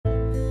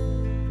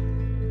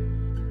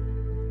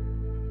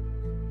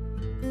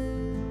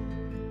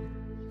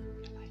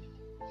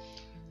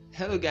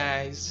Hello,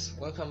 guys.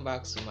 Welcome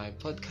back to my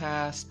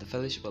podcast, The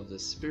Fellowship of the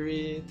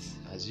Spirit.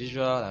 As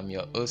usual, I'm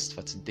your host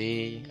for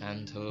today,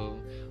 and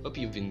hope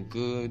you've been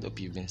good. Hope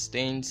you've been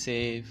staying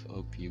safe.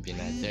 Hope you've been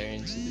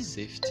adhering to the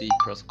safety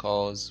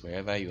protocols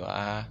wherever you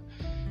are.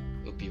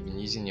 Hope you've been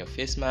using your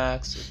face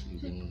masks. Hope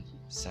you've been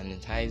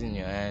sanitizing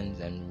your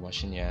hands and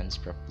washing your hands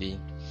properly.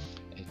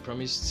 I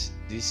promised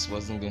this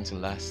wasn't going to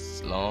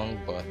last long,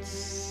 but it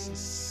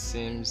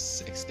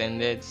seems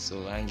extended,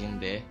 so hang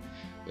in there.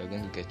 We're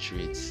going to get through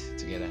it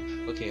together.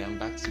 Okay, I'm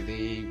back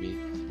today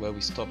with where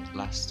we stopped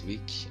last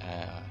week.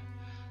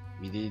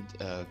 We did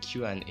a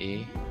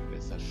Q&A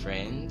with a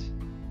friend.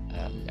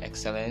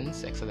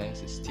 Excellence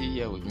is still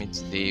here with me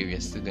today. We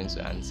are still going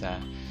to answer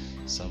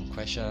some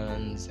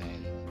questions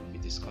and we'll be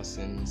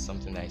discussing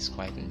something that is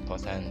quite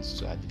important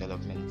to our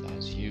development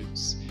as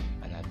youths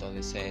and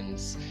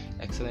adolescents.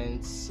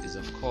 Excellence is,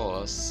 of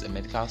course, a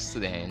medical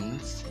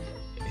student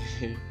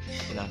in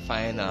her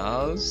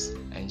finals,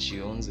 and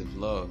she owns a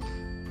vlog,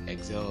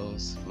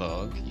 Excel's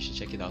vlog. You should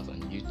check it out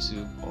on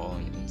YouTube or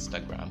on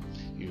Instagram.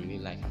 You really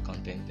like her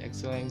content.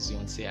 Excellence, you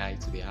want to say hi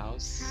to the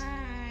house?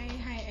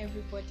 Hi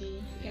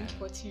everybody. Thank you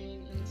for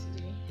tuning in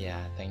today.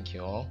 Yeah, thank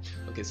you all.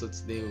 Okay, so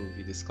today we'll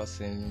be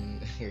discussing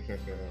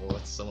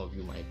what some of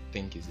you might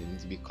think is a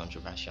little bit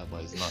controversial,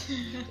 but it's not.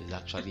 It's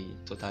actually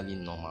totally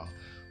normal.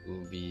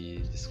 We'll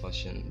be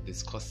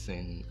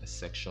discussing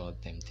sexual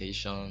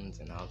temptations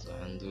and how to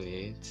handle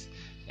it.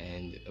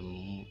 And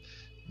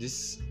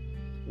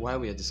why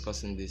we are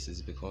discussing this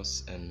is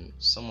because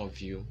some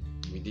of you,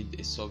 we did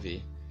a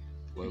survey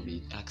where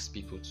we asked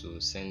people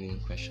to send in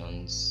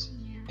questions,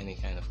 any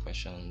kind of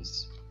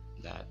questions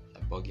that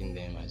are bugging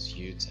them as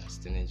youths, as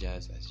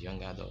teenagers, as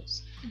young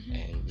adults.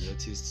 And we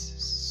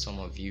noticed some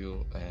of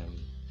you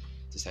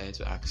decided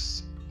to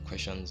ask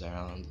questions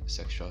around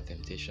sexual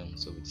temptation,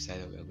 so we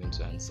decided we are going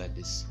to answer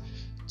this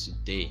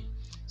today.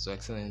 So,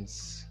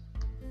 Excellence,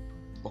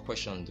 what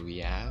question do we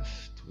have?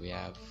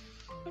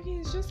 Okay,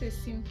 it's just a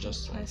simple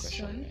one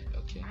question.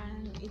 Okay.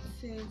 And it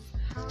says,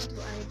 how do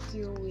I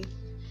deal with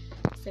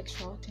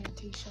sexual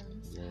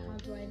temptations? How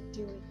do I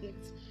deal with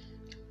it?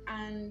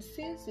 And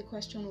since the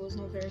question was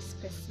not very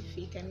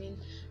specific, I mean,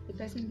 the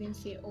person didn't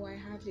say, oh, I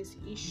have this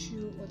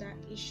issue or that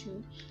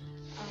issue,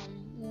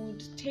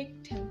 would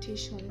take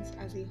temptations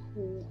as a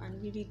whole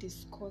and really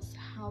discuss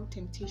how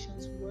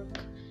temptations work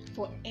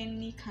for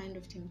any kind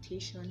of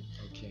temptation.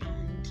 Okay.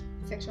 And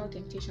sexual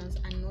temptations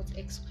are not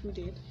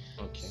excluded.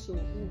 Okay. So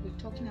we'll be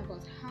talking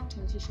about how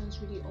temptations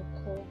really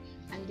occur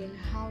and then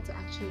how to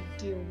actually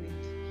deal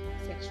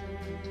with sexual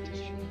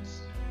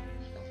temptations.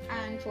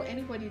 And for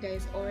anybody that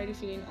is already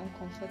feeling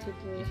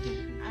uncomfortable,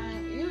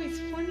 and it's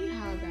funny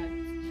how that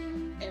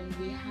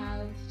we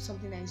have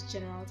something that is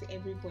general to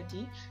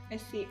everybody.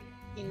 Let's say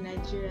in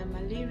Nigeria,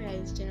 malaria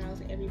is general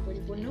to everybody,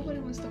 but nobody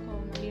wants to talk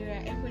about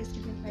malaria. Everybody's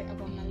keeping quiet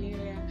about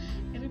malaria.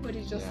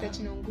 Everybody's just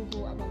searching on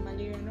Google about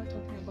malaria, not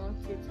talking about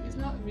it. It's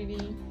not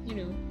really,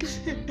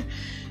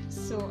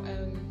 So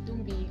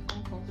don't be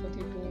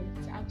uncomfortable.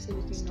 It's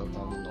absolutely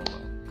normal.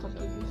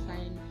 Completely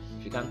fine.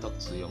 If you can't talk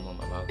to your mom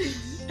about it,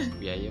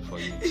 we are here for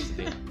you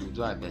today. We'll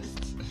do our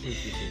best.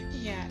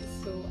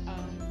 So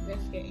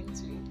let's get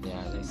into it.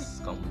 Yeah, let's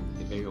come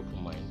with a very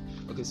open mind.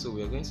 Okay, so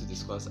we are going to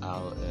discuss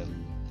our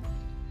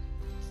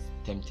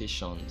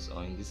temptations,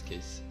 or in this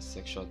case,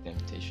 sexual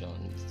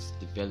temptations,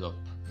 develop.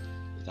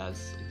 It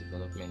has a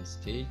development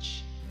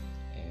stage,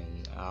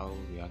 and how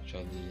we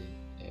actually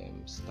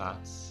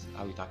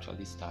how it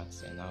actually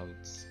starts, and how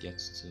it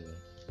gets to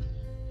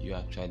you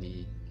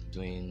actually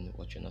doing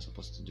what you're not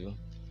supposed to do.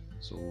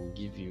 So we'll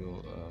give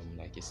you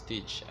like a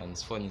stage, and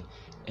it's funny,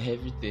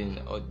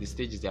 the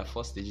stages, there are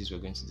 4 stages we're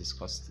going to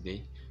discuss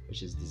today,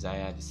 which is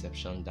desire,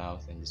 deception,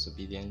 doubt, and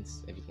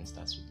disobedience. Everything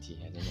starts with D.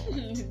 I don't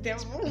know why. The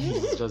devil.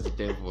 It's just the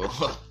devil.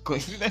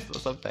 Coincidence or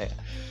something.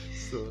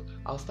 So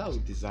I'll start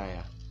with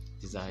desire.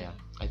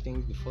 I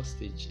think the first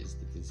stage is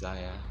the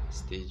desire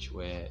stage,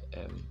 where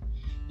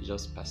you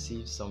just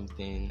perceive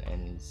something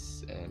and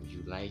it's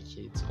you like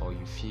it, or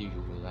you feel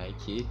you will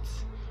like it,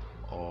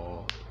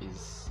 or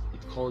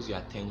it calls your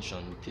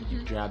attention,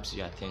 it grabs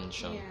your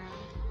attention.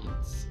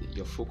 It's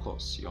your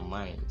focus, your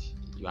mind.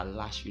 You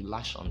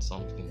lash on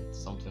something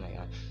like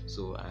that.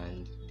 So,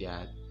 and there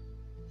are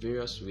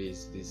various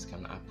ways this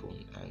can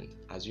happen, and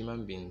as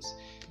human beings,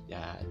 there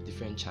are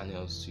different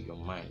channels to your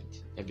mind.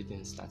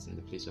 Everything starts in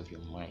the place of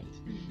your mind.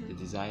 The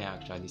desire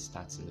actually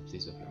starts in the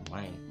place of your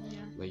mind,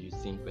 where you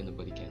think when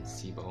nobody can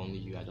see, but only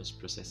you are just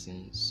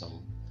processing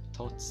some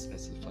thoughts,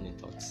 let's say funny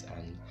thoughts,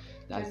 and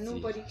that's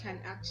nobody can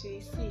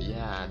actually see.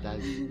 Yeah,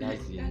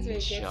 that's the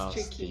initial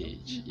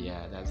stage.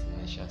 Yeah, that's the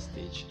initial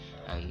stage,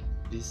 and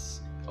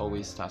this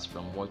always starts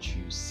from what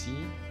you see,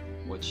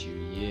 what you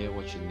hear,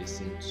 what you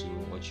listen to,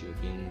 what you're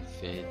being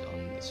fed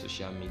on the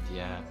social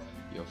media,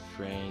 your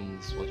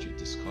friends, what you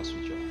discuss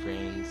with your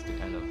friends, the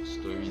kind of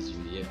stories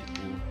you hear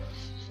people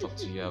talk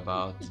to you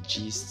about, the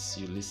gists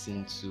you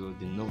listen to,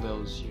 the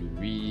novels you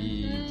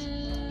read,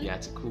 the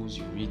articles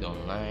you read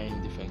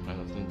online, different kind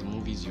of things, the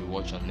movies you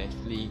watch on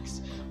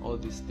Netflix. All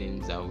these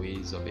things are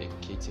ways of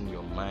educating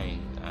your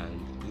mind,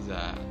 and these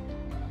are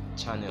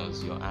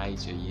channels, your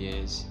eyes, your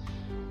ears,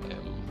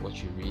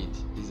 what you read.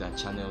 These are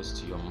channels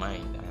to your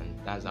mind, and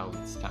that's how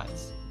it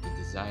starts. The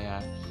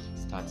desire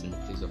starts in the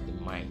place of the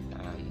mind,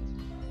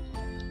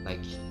 and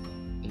like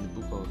in the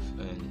book of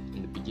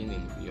in the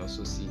beginning, we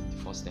also see the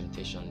first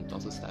temptation. It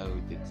also started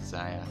with the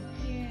desire.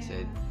 It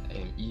said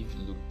Eve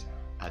looked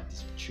at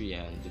this tree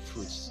and the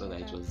fruit, so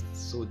that it was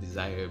so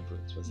desirable,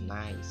 it was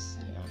nice,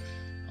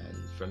 and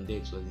from there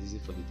it was easy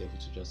for the devil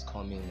to just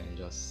come in and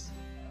just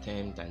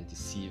tempt and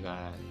deceive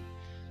her and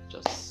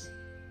just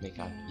make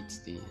her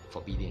eat the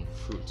forbidden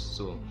fruit.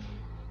 So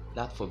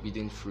that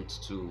forbidden fruit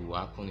too will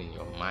happen in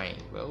your mind.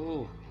 Well,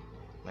 oh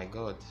my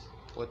God,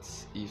 what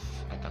if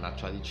I can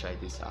actually try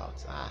this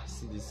out?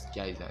 See this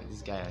guy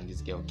and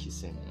this girl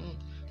kissing.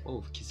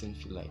 Oh, kissing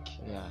feel like,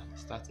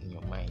 start in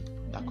your mind.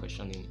 That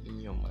questioning in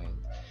your mind.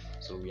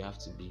 So we have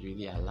to be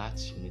really alert.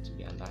 You need to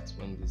be alert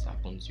when this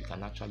happens. You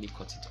can actually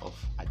cut it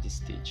off at this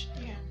stage.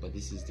 But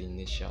this is the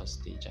initial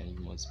stage, and you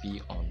must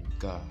be on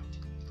guard.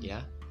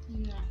 Yeah,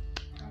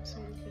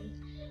 absolutely.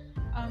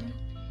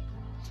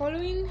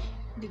 Following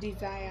the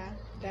desire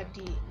that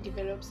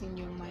develops in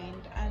your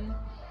mind, and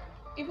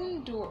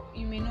even though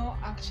you may not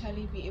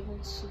actually be able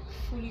to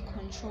fully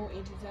control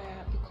a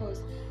desire,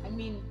 because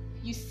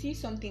you see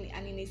something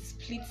and in a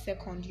split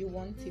second you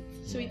want it.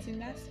 So it's in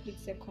that split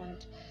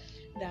second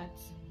that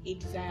a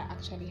desire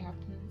actually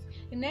happens.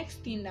 The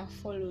next thing that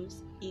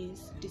follows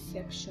is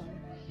deception.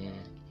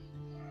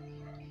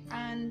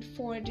 And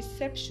for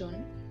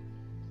deception,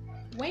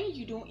 when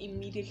you don't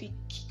immediately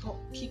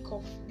kick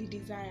off the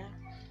desire,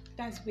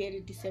 that's where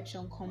the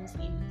deception comes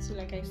in. So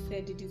like I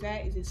said, the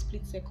desire is a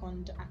split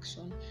second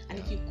action, and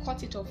if you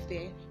cut it off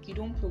there, you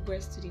don't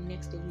progress to the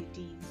next of the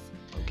D's.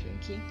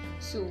 Okay.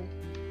 So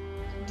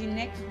the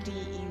next D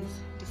is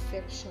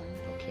deception.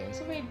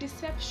 So with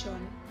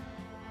deception,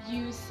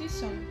 you see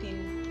something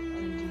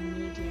on the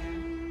media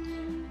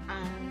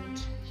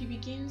and you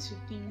begin to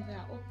think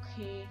that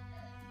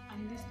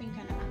this thing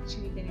can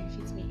actually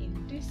benefit me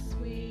in this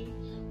way,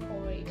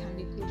 or it can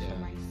be good for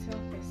my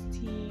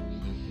self-esteem,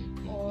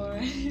 or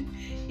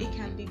it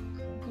can be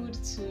good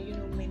to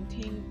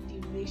maintain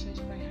the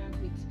relationship I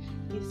have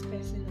with this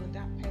person or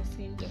that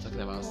person. You're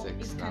talking about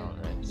sex now,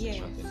 right?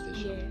 Yes.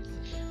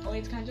 Or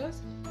it can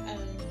just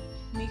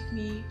make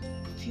me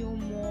feel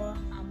more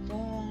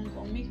among,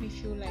 or make me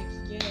feel like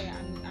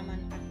I'm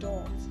an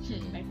adult,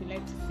 like we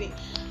like to say,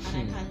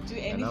 and I can do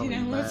anything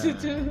I want to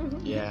do.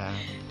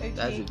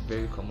 That's a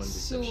very common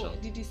deception. So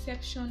the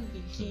deception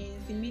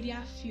begins. The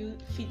media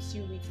feeds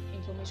you with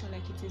information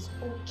like it is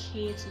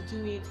okay to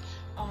do it.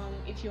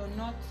 If you're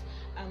not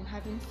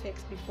having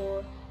sex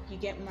before you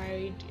get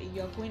married,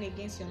 you're going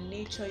against your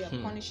nature,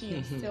 you're punishing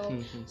yourself.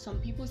 Some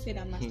people say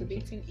that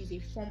masturbating is a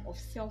form of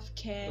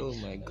self-care. Oh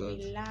my God.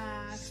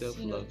 Relax,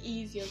 self-love.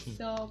 Ease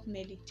yourself,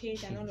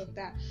 meditate, and all of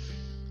that.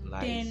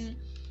 Lies. Then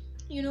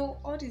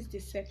all this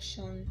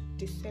deception,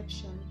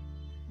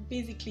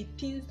 basically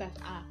things that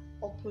are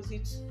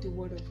opposite the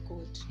word of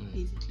God,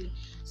 basically.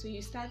 So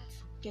you start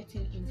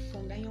getting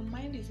informed, and your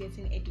mind is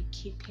getting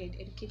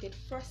educated.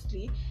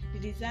 Firstly, the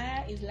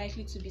desire is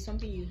likely to be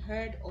something you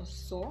heard or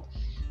saw,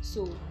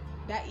 so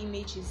that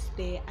image is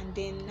there, and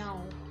then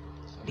now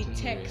the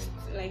text,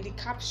 like the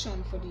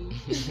caption for the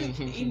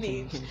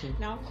image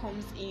now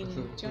comes in.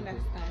 Do you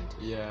understand?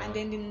 And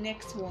then the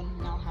next one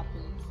now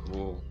happens.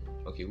 Whoa.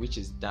 Okay, which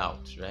is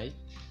doubt, right?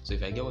 So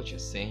if I get what you're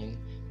saying,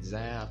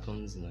 desire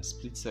happens in a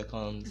split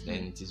second,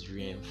 then it is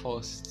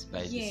reinforced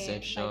by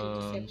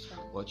deception,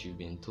 what you've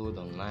been told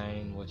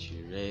online, what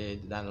you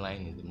read, that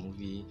line in the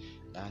movie,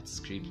 that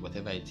script,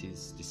 whatever it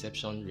is.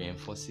 Deception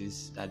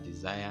reinforces that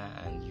desire,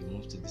 and you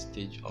move to the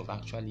stage of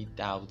actually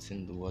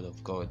doubting the word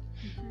of God.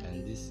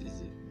 And this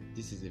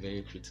is a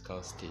very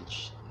critical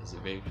stage. It's a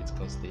very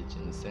critical stage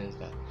in the sense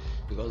that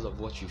because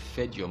of what you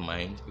fed your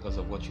mind, because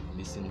of what you've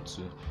listened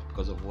to,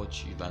 because of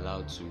what you've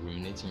allowed to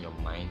ruminate in your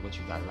mind, what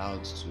you've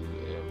allowed to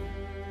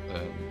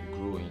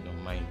grow in your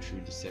mind through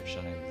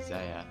deception and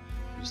desire,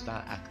 you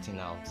start acting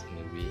out in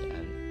a way,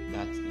 and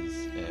that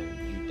is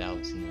you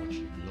doubting what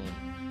you've known.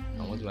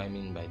 And what do I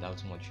mean by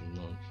doubting what you've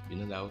known? You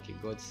know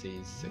that God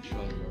says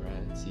sexual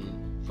immorality,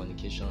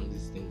 fornication,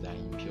 these things are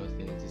impure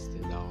things, these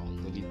things are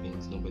unholy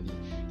things.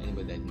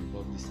 Anybody that is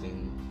involved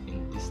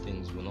in these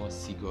things will not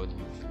see God.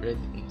 You've read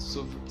in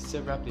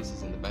several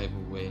places in the Bible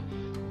where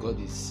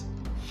God is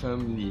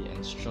firmly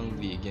and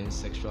strongly against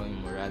sexual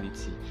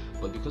immorality,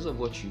 but because of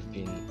what you've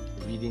been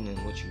reading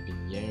and what you've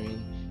been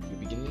hearing, you're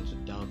beginning to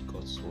doubt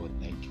God's word.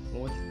 Like,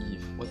 what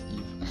if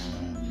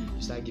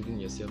you start giving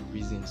yourself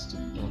reasons to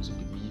want to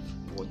believe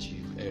what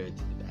you've heard?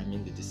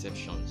 The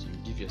deceptions. You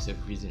give yourself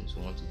reasons to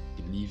want to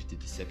believe the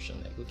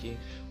deception. Like, okay,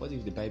 what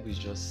if the Bible is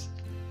just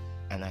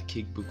an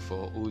archaic book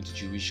for old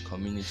Jewish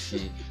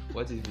community?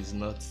 What if it's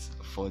not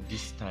for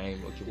this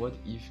time? Okay, what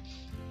if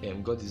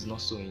God is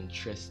not so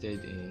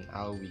interested in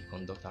how we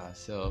conduct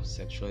ourselves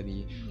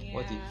sexually?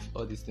 What if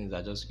all these things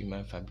are just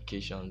human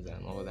fabrications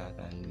and all that,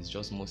 and it's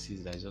just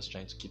Moses that's just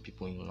trying to keep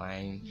people in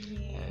line,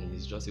 and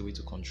it's just a way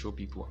to control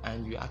people,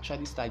 and you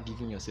actually start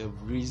giving yourself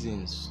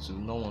reasons to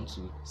not want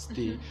to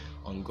stay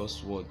on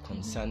God's word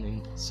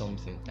concerning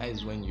something? That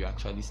is when you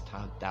actually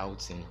start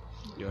doubting.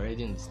 You're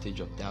already in the stage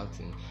of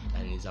doubting,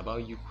 and it's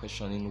about you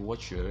questioning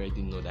what you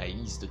already know that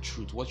is the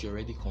truth, what you're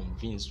already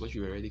convinced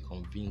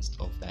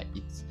of, that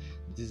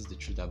this is the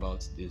truth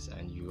about this,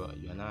 and you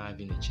are now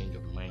having a change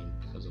of mind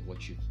because of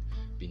what you've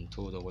been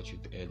told, or what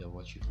you've heard, or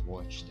what you've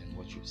watched, and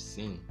what you've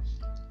seen.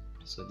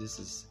 So this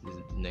is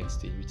the next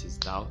stage, which is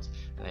doubt,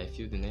 and I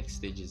feel the next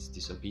stage is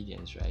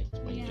disobedience, right?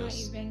 When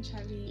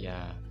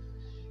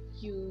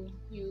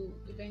you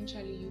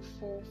eventually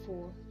fall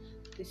for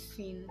the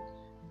sin.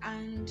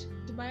 And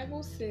the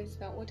Bible says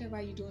that whatever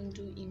you don't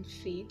do in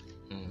faith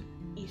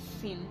is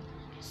sin.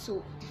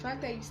 So the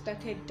fact that you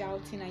started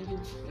doubting and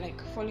you've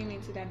fallen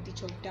into that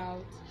ditch of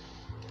doubt,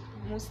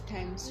 most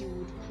times you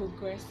would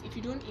progress. If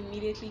you don't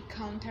immediately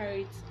counter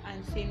it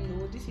and say,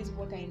 no, this is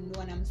what I know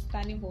and I'm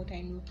standing for what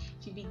I know,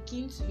 you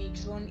begin to be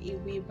drawn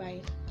away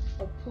by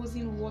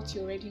opposing what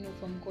you already know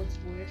from God's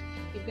word.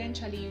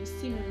 Eventually you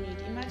sin on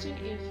it. Imagine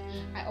if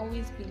I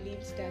always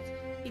believed that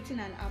eating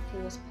an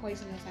apple was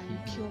poisonous and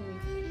would kill me,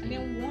 and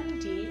then one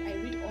day I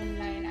read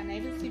online and I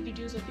even see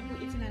videos of people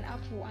eating an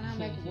apple, and I'm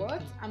like,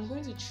 what? I'm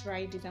going to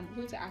try this. I'm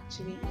going to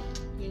actually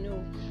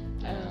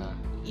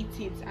eat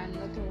it, and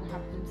nothing will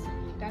happen to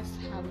me. That's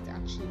how it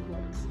actually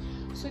works.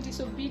 So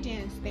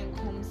disobedience then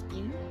comes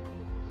in,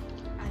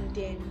 and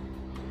then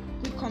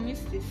we commit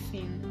this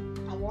sin,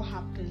 and what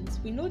happens?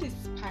 We know this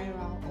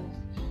spiral of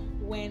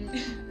when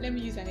let me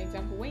use an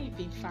example. When you've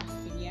been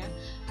fasting,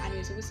 and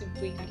you're supposed to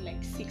break at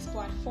 6,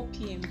 but at 4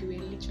 p.m. you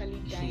were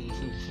literally dying,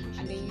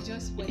 and then you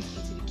just went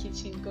into the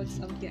kitchen, got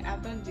something.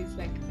 I've done this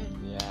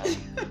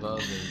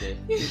involved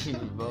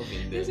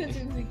in there. Just went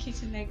into the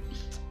kitchen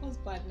what's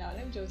bad now?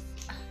 Let me just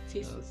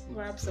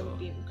grab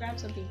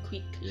something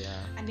quick.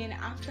 And then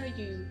after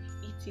you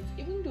eat it,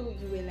 even though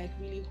you were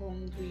really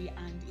hungry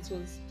and it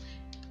was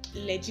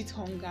legit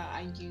hunger,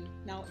 and you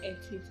now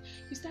ate it,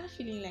 you start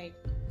feeling like,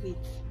 wait,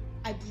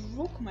 I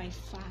broke my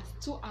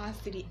fast 2 hours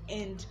to the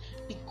end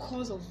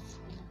because of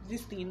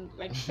this thing.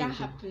 That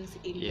happens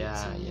a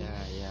lot to me.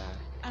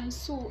 And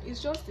so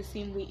it's just the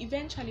same way.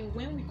 Eventually,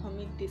 when we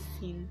commit this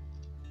sin,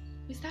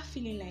 we start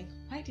feeling like,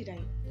 why did I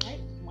do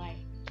it?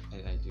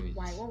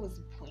 Why? What was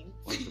the point?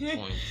 What's the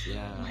point?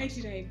 Why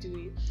did I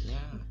do it?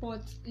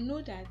 But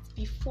know that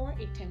before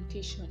a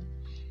temptation,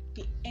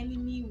 the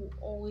enemy will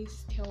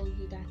always tell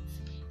you that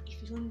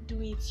if you don't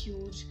do it,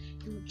 you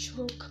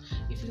choke.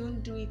 If you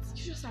don't do it,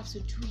 you just have to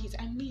do it.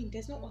 I mean,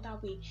 there's no other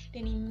way.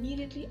 Then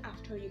immediately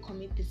after you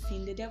commit the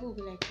sin, the devil will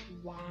be like,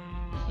 wow,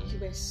 you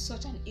were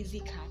such an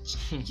easy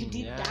catch. You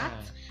did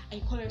that,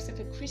 and you call yourself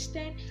a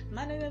Christian,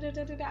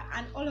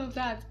 and all of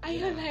that. And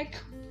you're like,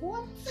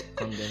 what?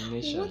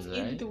 Condemnation, what right?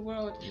 in the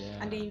world?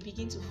 And then you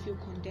begin to feel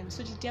condemned.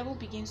 So the devil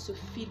begins to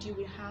feed you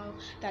with how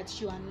that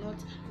you are not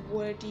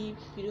worthy,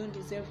 you don't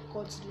deserve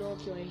God's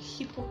love, you're a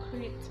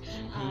hypocrite.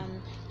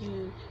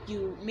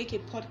 You make a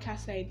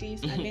podcast like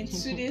this, and then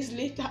 2 days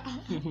later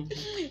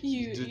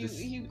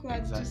you go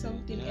and do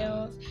something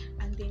else,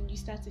 and then you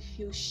start to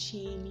feel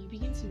shame. You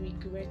begin to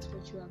regret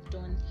what you have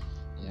done.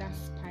 That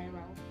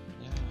spiral.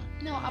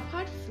 Now,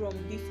 apart from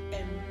this,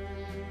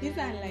 these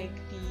are the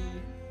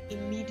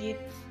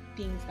immediate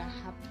things that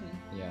happen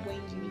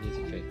when you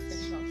commit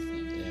sexual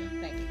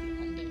sin, like the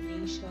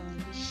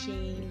condemnation, the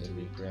shame, the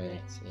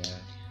regret.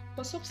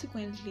 But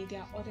subsequently, there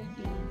are other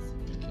things.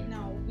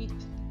 Now, with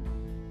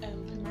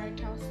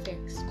premarital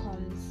sex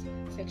comes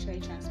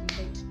sexually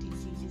transmitted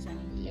diseases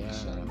and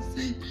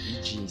infections,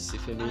 e.g.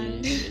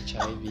 syphilis,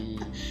 HIV,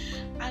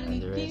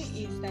 and the thing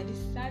is that the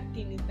sad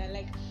thing is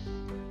that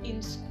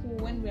in school,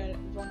 when we're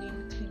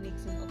running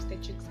clinics in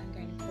obstetrics and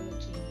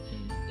gynecology,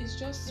 it's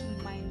just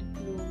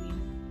mind-blowing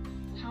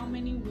how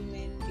many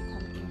women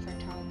become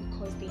infertile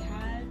because they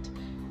had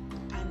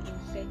an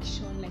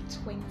infection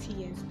 20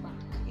 years back.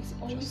 It's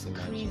always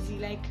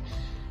crazy.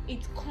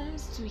 It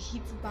comes to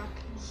hit back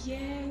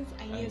years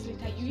and years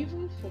later. You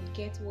even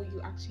forget what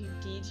you actually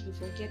did. You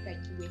forget that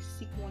you were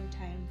sick one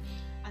time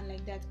and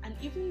like that. And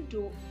even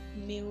though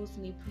males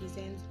may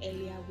present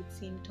earlier with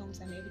symptoms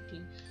and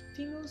everything,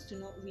 females do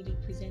not really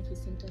present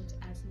with symptoms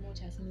as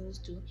much as males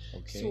do.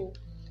 So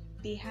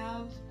they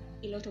have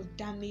a lot of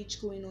damage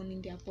going on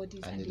in their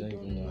bodies, and they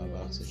don't know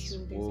about it. So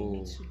there's a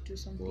need to do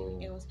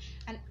something else.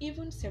 And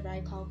even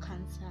cervical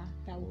cancer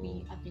that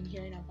we have been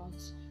hearing about.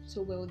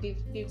 So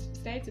they've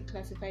started to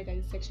classify it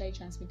as a sexually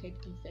transmitted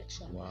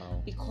infection.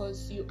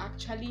 Because you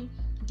actually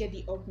get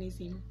the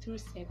organism through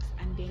sex,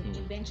 and then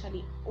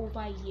eventually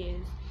over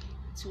years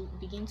to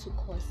begin to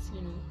cause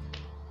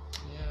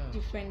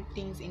different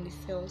things in the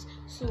cells.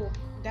 So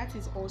that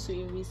is also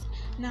a risk.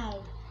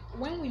 Now,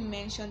 when we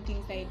mention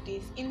things like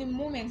this, in the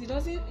moment it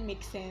doesn't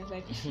make sense.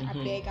 Like, I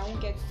beg, I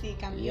won't get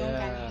sick, I'm young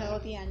and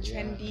healthy and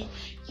trendy.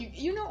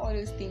 You know all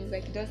those things.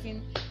 Like, it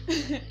doesn't.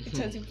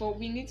 But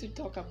we need to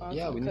talk about it.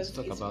 Yeah, we need to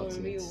talk it's about for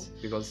it real.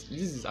 because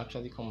this is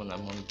actually common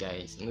among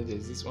guys.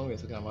 There's this when we're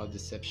talking about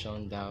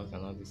deception, doubt,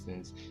 and all these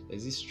things.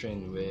 There's this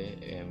trend where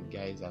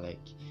guys are like,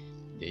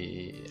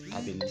 they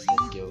have a list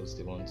of girls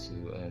they want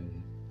to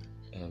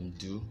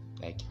do.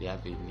 Like, they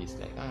have a list,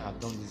 like, I've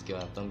done this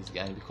girl, I've done this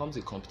guy, and it becomes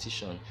a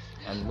competition.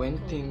 And when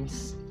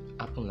things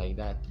happen like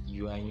that,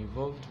 you are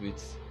involved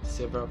with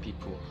several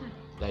people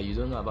that you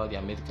don't know about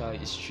their medical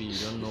history, you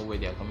don't know where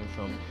they are coming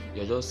from.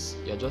 You're just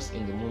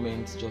in the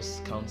moment,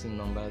 just counting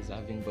numbers,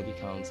 having body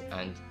counts,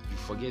 and you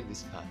forget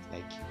this part.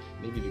 Like,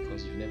 maybe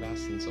because you've never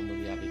seen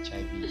somebody have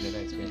HIV, you've never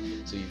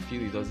experienced, so you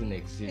feel it doesn't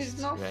exist. It's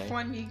not right?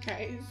 funny,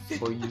 guys.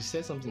 But you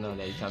said something now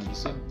that it can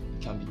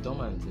be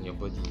dormant in your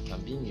body, it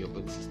can be in your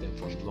body system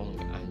for long,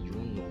 and you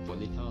won't know. But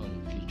later on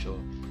in the future,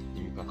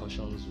 the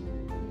repercussions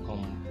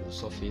will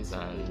surface,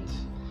 and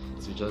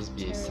it will just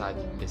be a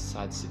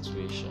sad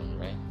situation,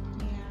 right?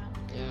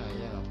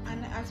 Yeah.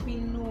 And as we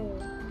know,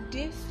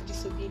 this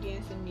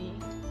disobedience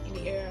in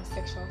the area of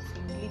sexual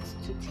sin leads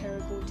to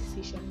terrible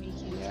decision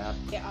making. Yeah.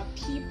 There are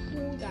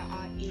people that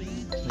are in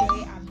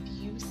very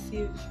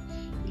abusive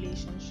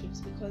relationships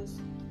because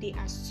they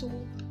are so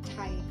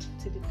tied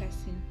to the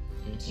person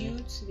due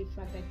to the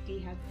fact that they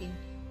have been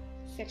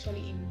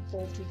sexually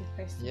involved with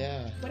the person.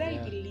 Whether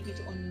you believe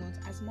it or not,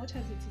 as much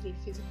as it is a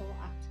physical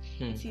act,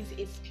 it is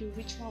a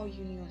spiritual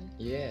union.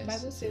 Yes, the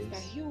Bible says that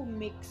he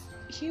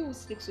who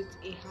sleeps with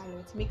a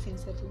harlot makes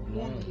himself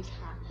one with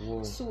her.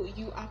 Whoa. So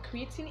you are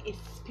creating a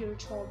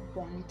spiritual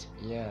bond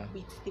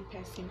with the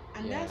person,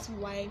 and that's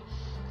why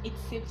it's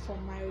safe for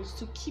marriage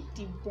to keep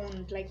the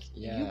bond. Like,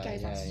 you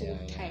guys are so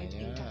tied,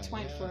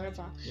 intertwined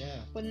forever.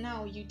 But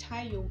now you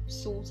tie your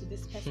soul to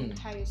this person,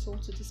 tie your soul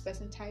to this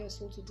person, tie your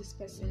soul to this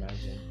person.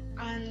 Imagine.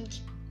 And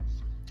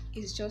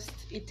it's just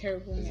a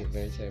terrible mess. It's a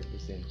very terrible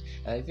thing.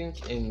 And I think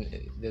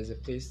there's a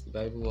place the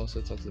Bible also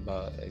talks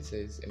about. It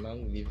says a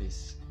man will leave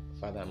his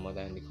father and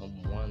mother and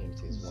become one with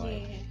his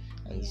wife.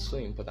 And it's so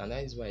important.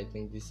 That is why I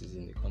think this is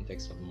in the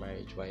context of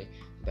marriage, why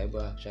the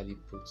Bible actually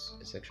puts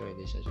a sexual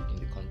relationship in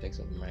the context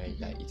of marriage,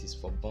 that it is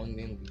for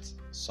bonding with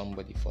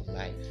somebody for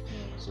life.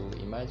 So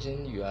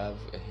imagine you have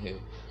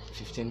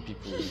 15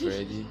 people you've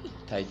already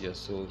tied your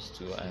souls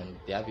to, and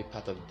they have a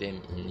part of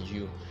them in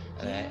you.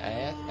 And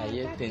I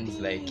hear things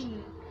like,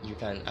 you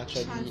can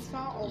actually transfer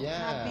of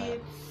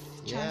habits,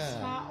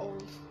 transfer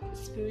of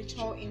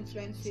spiritual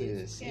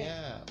influences.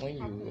 When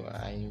you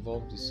are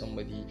involved with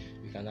somebody,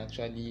 you can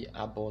actually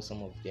harbor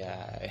some of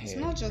their it's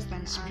not just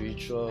an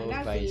spiritual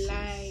act. And that's vices. a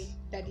lie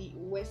that the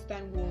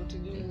Western world,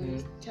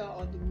 tell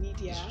on the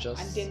media, it's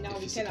just and then now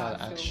we tell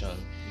ourselves. Action.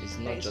 It's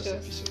not just a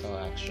physical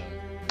action.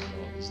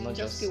 It's not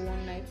just a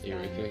one night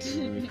stand. A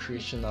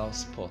recreational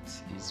sport.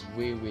 It's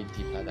way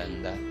deeper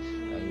than that,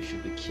 and we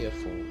should be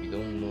careful. We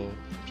don't know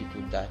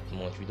people that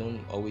much. We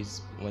don't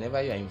always.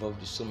 Whenever you are involved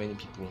with so many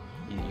people,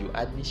 you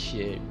hardly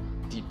share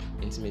deep,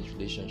 intimate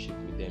relationship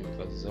with them,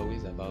 because it's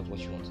always about what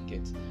you want to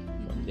get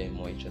from them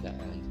or each other,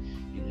 and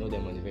you know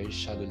them on a very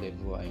shallow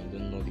level, and you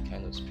don't know the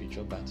kind of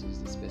spiritual battles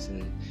this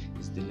person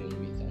is dealing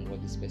with and what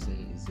this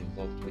person is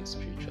involved with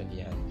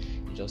spiritually, and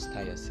you just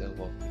tie yourself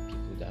up with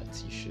people that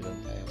you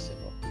shouldn't tie yourself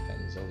up with,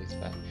 and it's always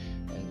bad.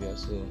 And we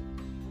also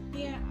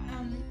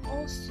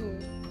also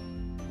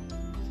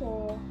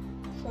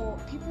for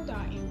people that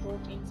are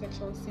involved in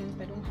sexual sins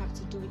that don't have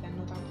to do with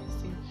another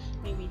person,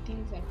 maybe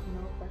things like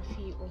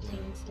pornography or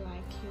things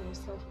like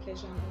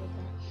self-pleasure and all of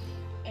that,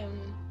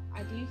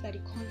 I believe that the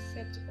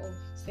concept of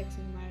sex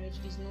in marriage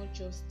is not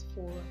just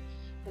for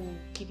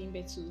giving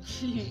birth to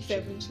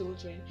 7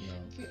 children.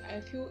 I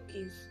feel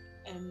is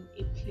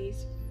a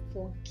place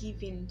for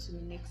giving to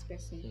the next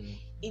person.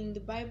 In the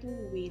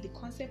Bible way, the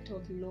concept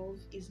of love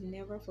is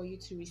never for you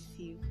to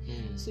receive.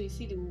 So you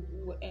see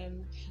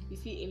you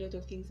see a lot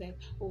of things like,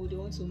 they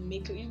want to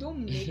make you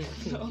don't make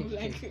love.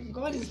 Like,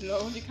 God is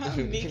love, you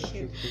can't make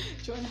him.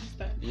 Do you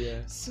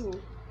understand? So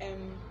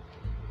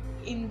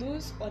in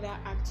those other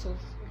acts of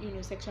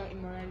sexual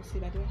immorality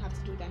that don't have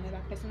to do with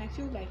another person, I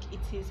feel like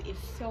it is a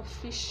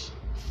selfish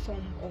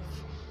form of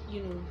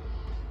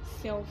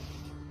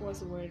what's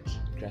the word?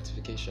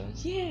 Gratification.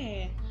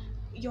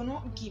 You're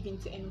not giving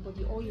to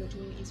anybody, all you're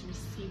doing is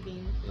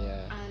receiving.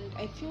 And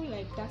I feel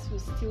like that will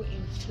still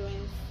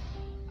influence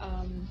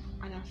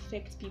and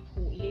affect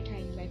people later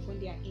in life when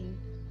they are in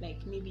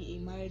like maybe a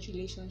marriage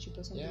relationship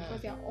or something,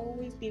 because they are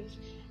always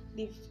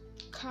they've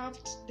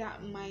carved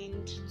that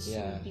mind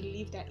to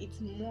believe that it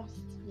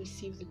must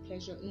receive the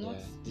pleasure, not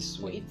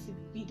for it to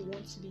be the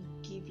one to be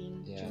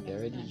giving. They're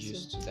already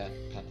used to that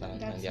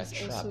pattern, and they're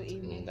trapped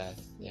in that.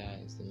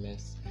 It's the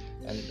mess.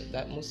 And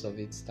that most of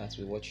it starts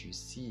with what you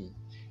see.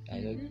 I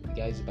know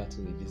guys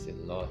battle with this a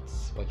lot.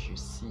 What you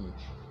see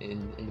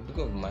in the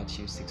book of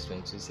Matthew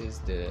 6:22 says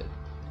the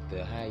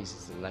eyes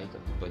is the light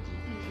of the body.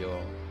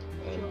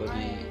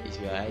 If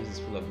your eyes is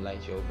full of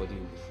light, your body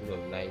will be full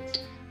of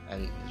light.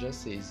 And it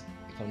just says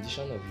the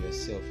condition of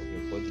yourself, of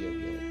your body, of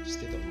your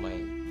state of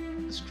mind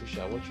is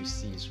crucial. What you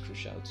see is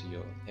crucial to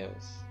your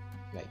health,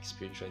 like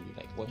spiritually,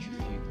 like what you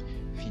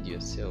feed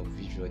yourself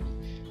visually,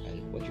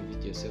 and what you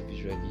feed yourself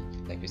visually,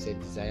 like you said,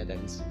 desire that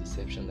leads to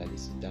deception, that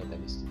leads to doubt, that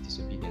leads to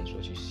disobedience.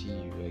 What you see,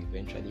 you will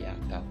eventually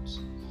act out.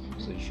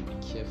 So you should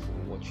be careful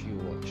what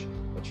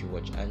you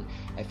watch. And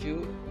I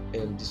feel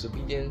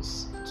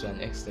disobedience to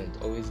an extent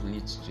always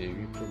leads to a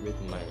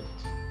reprobate mind.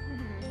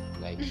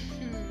 Like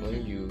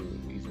when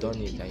you've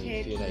done it and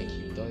you feel like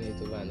you've done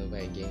it over and over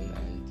again,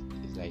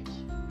 and it's like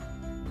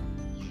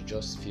you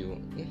just feel,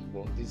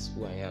 well, this is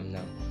who I am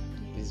now.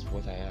 This is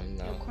what I am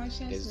now. Your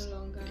conscience no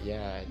longer.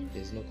 Yeah,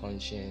 there's no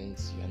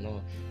conscience.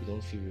 You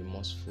don't feel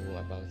remorseful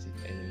about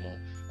it anymore,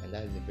 and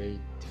that is a very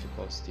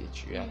difficult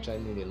stage. You actually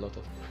need a lot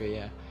of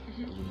prayer.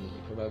 You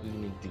probably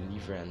need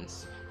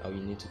deliverance, or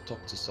you need to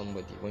talk to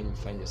somebody when you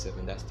find yourself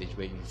in that stage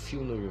where you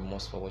feel no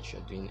remorse for what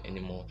you're doing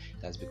anymore.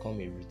 That's become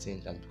a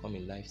routine, that's become a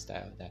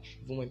lifestyle, that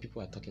even when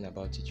people are talking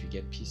about it, you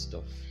get pissed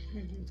off.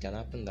 It can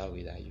happen that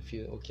way, that you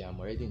feel, okay, I'm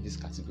already in this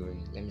category,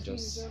 let me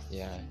just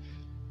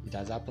it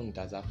has happened,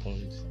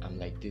 I'm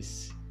like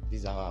this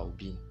is how I'll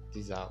be,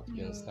 this is how,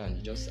 you understand,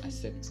 you just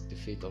accept the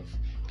fate of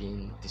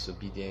being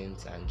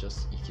disobedient, and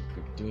just you keep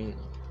doing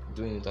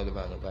it all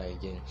over and over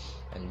again,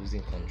 and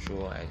losing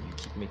control, and you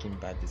keep making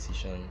bad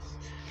decisions.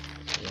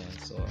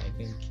 So I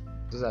think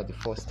those are the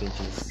 4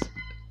 stages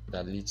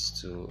that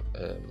leads to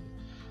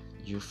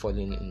you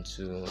falling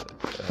into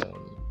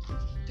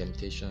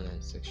temptation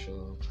and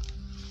sexual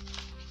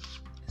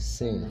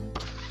sin.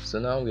 So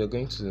now we are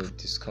going to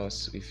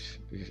discuss,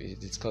 we've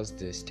discussed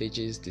the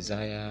stages: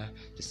 desire,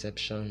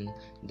 deception,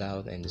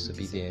 doubt, and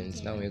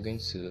disobedience. Now we are going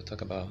to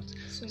talk about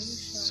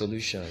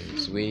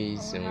solutions,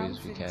 ways in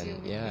which we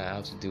can,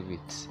 how to deal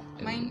with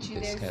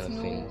this kind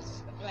of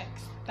things. Like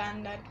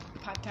standard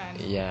pattern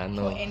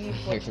for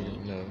anybody.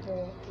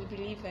 But we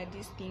believe that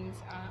these things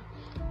are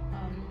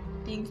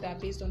things that are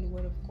based on the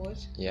word of God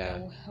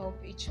that will help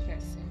each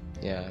person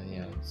to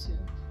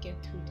get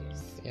through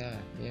this.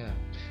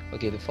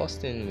 Okay, the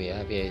first thing we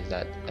have here is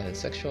that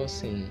sexual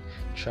sin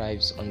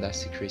thrives under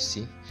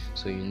secrecy,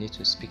 so you need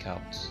to speak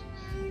out.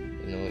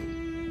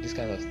 This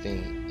kind of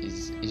thing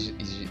is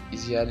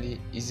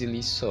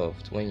easily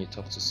solved when you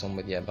talk to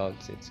somebody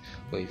about it.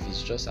 But if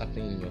it's just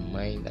happening in your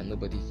mind and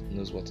nobody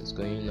knows what is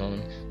going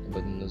on,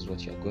 nobody knows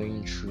what you're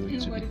going through,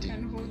 nobody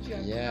can hold you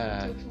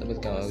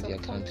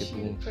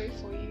accountable. Pray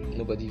for you.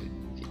 Nobody.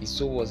 It's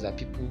so worse that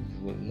people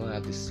will not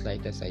have the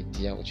slightest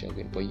idea what you're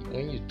going. But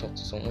when you talk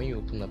to someone, when you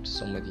open up to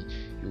somebody,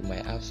 you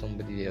might have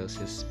somebody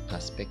else's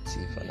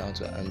perspective on how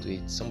to handle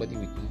it. Somebody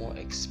with more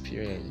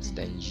experience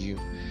than you,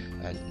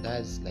 and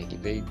that's like a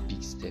very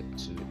big step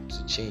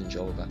to change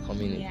or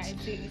overcoming it.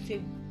 It's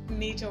a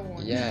major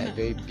one. A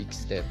very big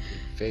step,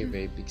 very,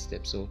 very big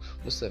step. So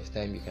most of the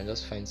time you can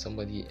just find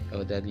somebody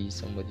elderly,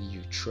 somebody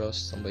you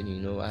trust, somebody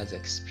you know has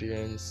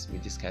experience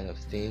with this kind of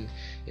thing,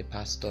 a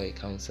pastor, a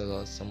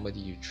counselor, somebody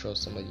you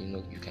trust, somebody you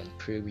know you can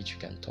pray with, you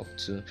can talk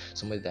to,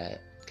 somebody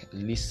that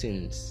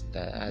listens,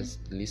 that has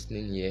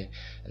listening ear,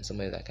 and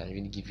somebody that can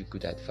really give you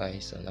good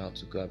advice on how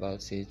to go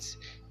about it.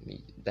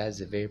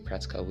 That's a very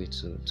practical way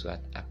to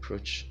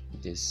approach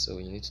this. So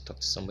you need to talk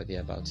to somebody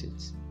about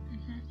it.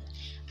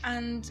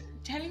 And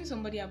telling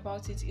somebody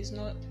about it is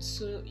not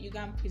so you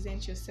can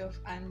present yourself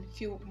and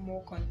feel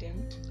more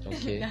condemned.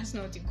 Okay. That's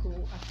not the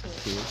goal at all.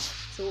 Okay.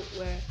 So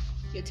where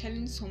you're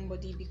telling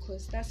somebody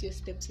because that's your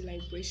step to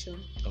liberation.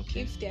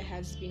 Okay. If there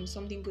has been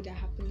something good that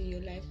happened in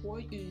your life,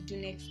 what you do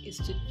next is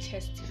to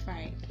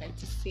testify, like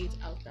to say it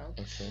out loud.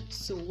 Okay.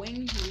 So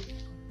when you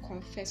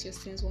confess your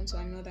sins one to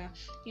another,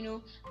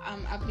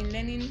 I've been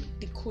learning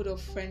the code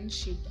of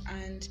friendship,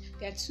 and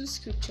there are 2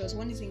 scriptures.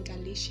 One is in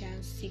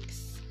Galatians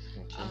 6.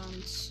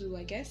 2,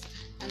 I guess,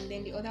 and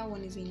then the other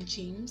one is in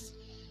James.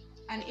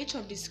 And each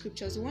of the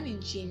scriptures, the one in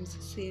James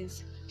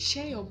says,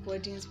 share your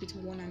burdens with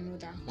one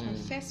another,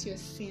 confess your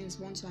sins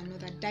one to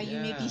another, that you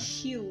may be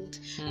healed.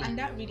 And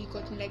that really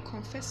got me, like,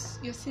 confess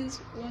your sins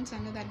one to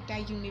another,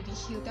 that you may be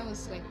healed. That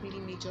was like really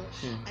major.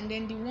 And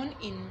then the one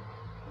in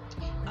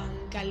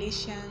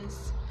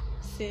Galatians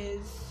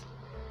says,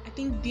 I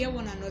think, bear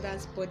one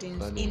another's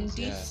burdens. In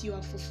this you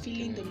are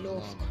fulfilling the law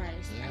of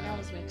Christ. And that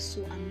was like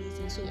so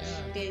amazing. So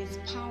there is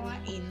power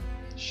in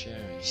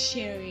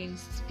sharing,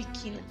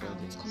 speaking out,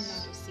 coming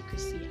out of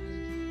secrecy,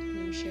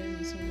 and sharing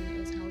with someone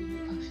else how you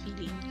are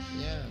feeling.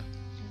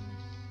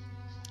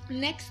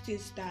 Next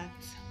is that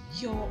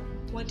your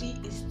body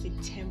is the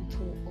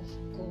temple of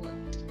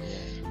God.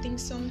 I think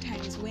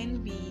sometimes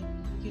when we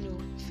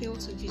fail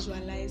to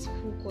visualize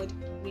who God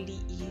really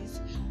is,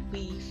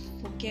 we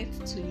forget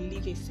to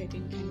live a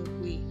certain kind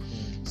of way.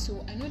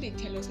 So I know they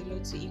tell us a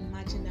lot to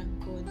imagine that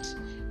God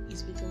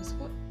is with us,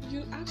 but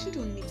you actually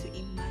don't need to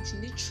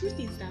imagine. The truth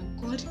is that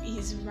God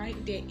is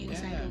right there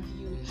inside of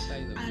you.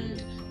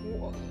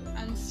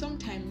 And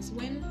sometimes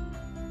when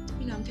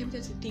I'm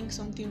tempted to think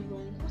something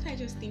wrong. What I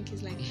just think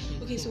is like,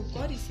 okay, so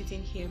God is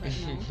sitting here right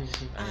now,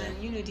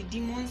 and the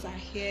demons are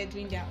here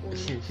doing their own,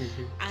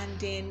 and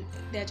then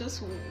they're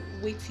just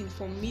waiting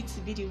for me to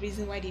be the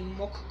reason why they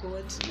mock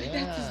God. Yeah.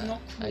 That is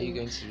not cool. Are you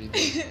going to read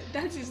it?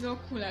 That is not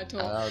cool at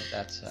all. Allow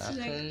that to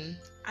happen.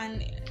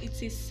 And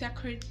it's a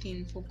sacred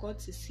thing for God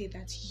to say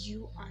that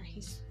you are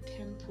His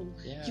temple.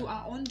 Yeah. You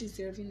are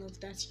undeserving of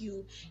that.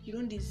 You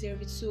don't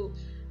deserve it. So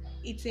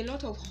it's a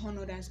lot of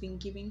honor that's been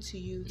given to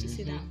you to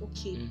say that,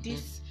 okay,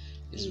 this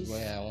is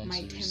where I want my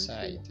to temple.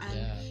 reside.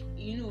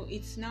 And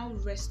it's now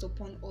rest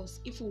upon us.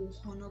 If we will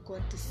honor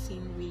God the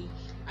same way,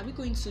 are we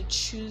going to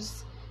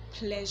choose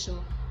pleasure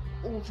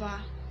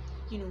over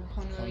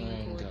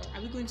honoring God?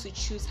 Are we going to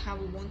choose how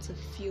we want to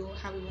feel,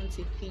 how we want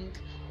to think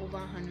over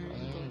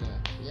honoring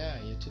God?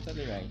 Yeah, you're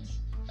totally right.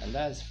 And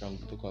that's from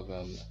the book of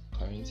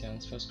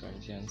Corinthians, 1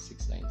 Corinthians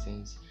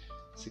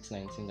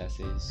 6:19 that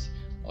says,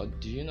 or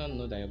do you not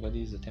know that your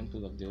body is the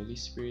temple of the Holy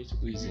Spirit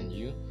who is in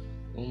you,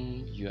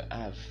 whom you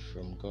have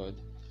from God,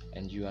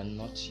 and you are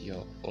not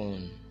your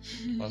own?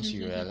 Once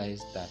you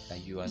realize that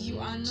you are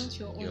not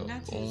your own.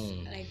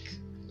 Is like,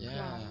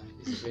 wow.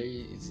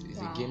 It's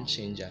a game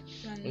changer.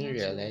 When you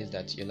realize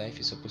that your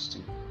life is supposed to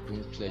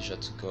bring pleasure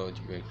to God,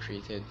 you were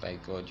created by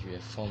God, you were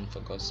formed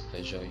for God's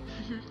pleasure.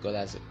 God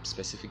has a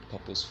specific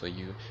purpose for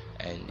you,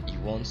 and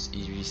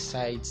He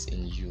resides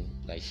in you.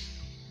 Like,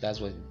 that's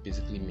what it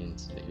basically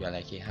means. Like, you are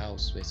like a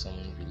house where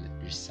someone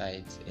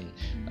resides in.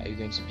 Are you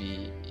going to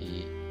be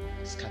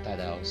a scattered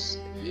house,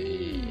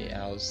 a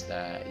house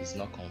that is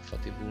not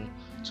comfortable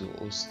to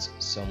host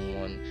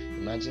someone?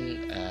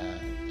 Imagine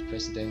the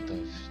president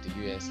of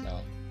the US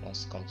now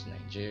wants to come to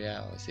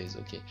Nigeria, or says,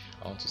 okay,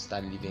 I want to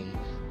start living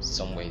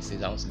somewhere. He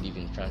says, I want to live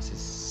in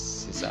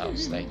Francis's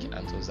house, like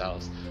Anto's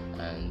house,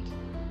 and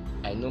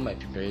I know my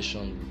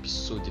preparation will be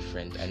so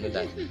different. I know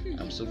that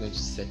I'm still going to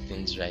set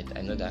things right.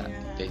 I know that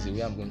there's a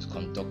way I'm going to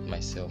conduct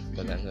myself,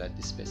 because I know that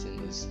this person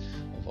is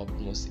of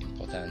utmost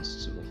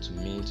importance to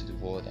me, to the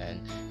world, and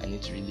I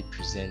need to really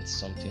present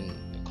something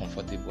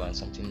comfortable and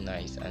something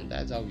nice. And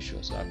that's how we should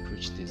also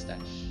approach this, that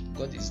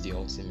God is the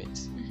ultimate.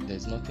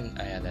 There's nothing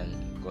higher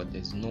than God.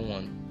 There's no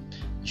one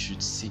you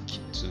should seek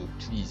to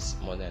please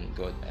more than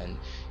God. And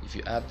if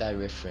you have that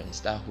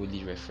reference, that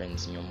holy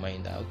reference in your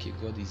mind, that okay,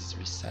 God is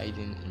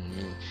residing in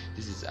me,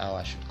 this is how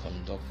I should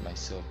conduct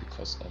myself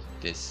because of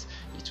this,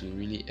 it will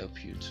really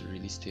help you to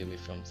really stay away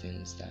from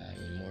things that are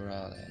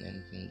immoral and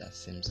anything that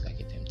seems like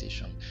a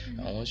temptation.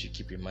 And once you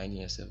keep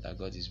reminding yourself that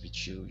God is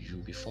with you,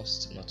 you'll be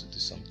forced not to do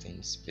some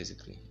things,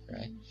 basically,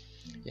 right?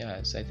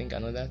 So I think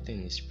another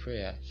thing is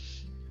prayer,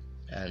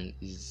 and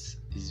is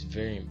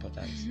very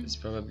important. It's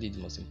probably the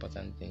most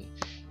important thing.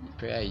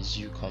 Prayer is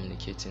you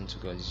communicating to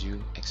God, is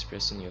you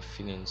expressing your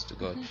feelings to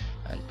God.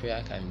 And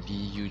prayer can be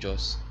you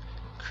just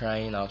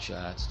crying out your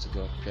heart to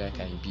God. Prayer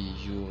can be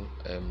you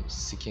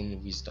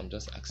seeking wisdom,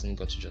 just asking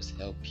God to just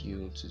help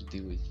you to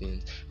deal with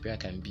things. Prayer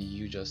can be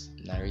you just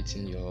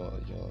narrating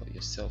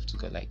yourself to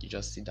God, like you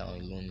just sit down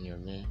alone in your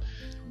room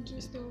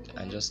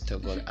and just tell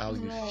God how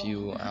you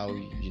feel, how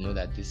you know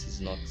that this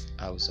is not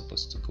how it's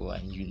supposed to go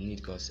and you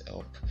need God's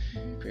help.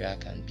 Prayer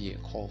can be a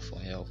call for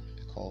help,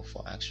 a call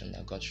for action,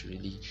 that God should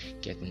really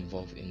get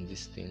involved in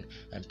this thing.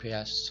 And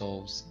prayer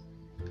solves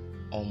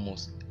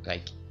almost,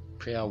 like,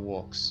 prayer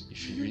works. You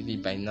should really,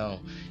 by now,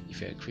 if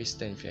you're a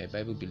Christian, if you're a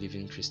Bible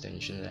believing Christian,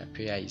 you should know that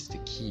prayer is the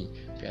key.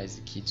 Prayer is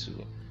the key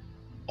to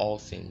all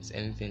things.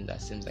 Anything that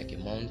seems like a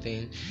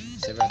mountain,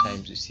 several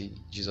times you see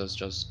Jesus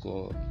just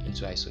go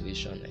into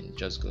isolation and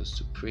just goes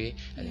to pray,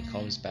 and he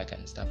comes back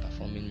and start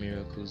performing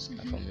miracles,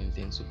 performing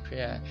things. So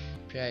prayer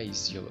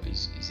is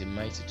a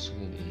mighty tool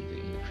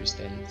in the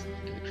Christian,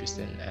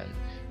 and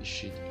you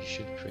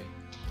should pray.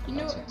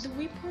 The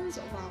weapons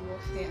of our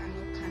warfare are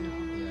not carnal.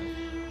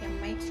 They are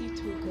mighty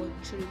through God,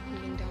 through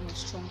pulling down of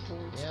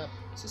strongholds.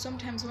 So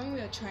sometimes when we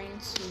are trying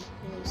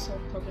to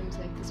solve problems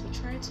like this, we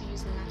try to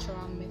use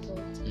natural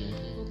methods.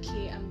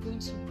 Okay, I'm going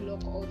to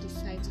block all the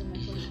sides of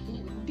my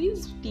body.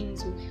 These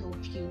things will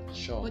help you.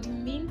 But the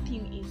main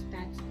thing is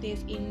that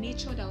there's a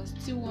nature that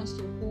still wants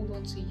to hold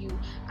on to you.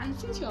 And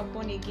since you are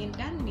born again,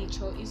 that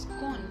nature is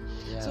gone.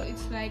 So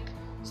it's like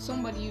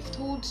you've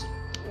told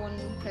one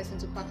person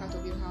to pack out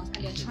of your house,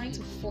 and they're trying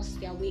to force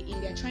their way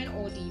in. They're trying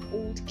all the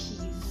old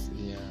keys.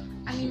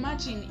 And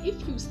imagine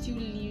if you still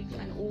leave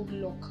an old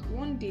lock,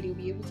 one day they'll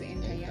be able to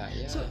enter.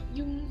 So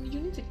you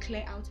need to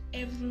clear out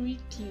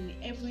everything,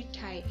 every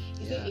tie.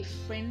 Is there a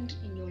friend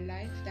in your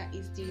life that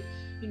is the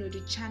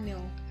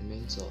channel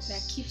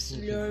that keeps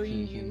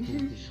luring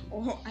you,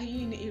 or are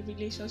you in a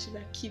relationship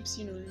that keeps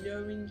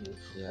luring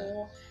you,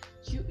 or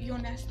you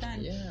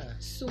understand?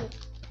 So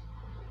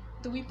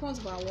the weapons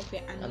of our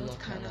warfare are not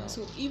carnal.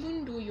 So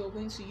even though you're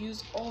going to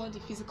use all the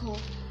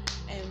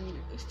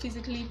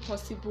physically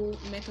possible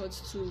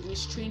methods to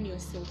restrain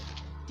yourself,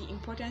 the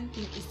important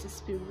thing is to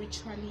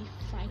spiritually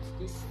fight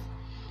this.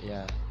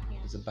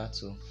 It's a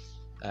battle.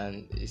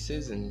 And it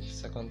says in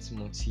 2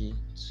 Timothy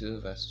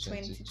 2 verse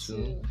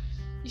 22,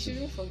 You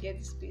shouldn't forget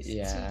the space.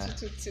 Yeah.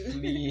 Two.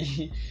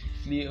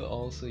 Flee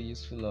also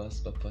useful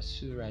lust, but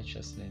pursue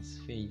righteousness,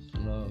 faith,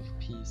 love,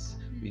 peace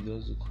with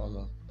those who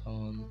call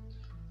upon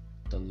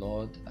the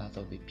Lord out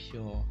of a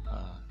pure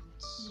heart.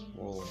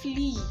 Whoa.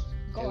 Flee.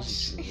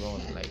 Tells Gosh. you to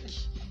run, like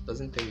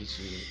doesn't tell you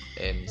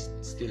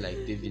to stay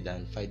like David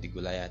and fight the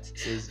Goliath. It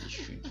says you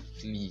should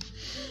flee.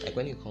 Like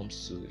when it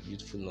comes to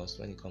youthful lust,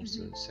 when it comes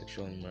to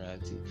sexual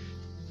immorality,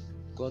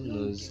 God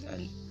knows,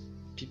 and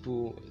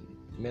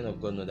men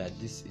of God know that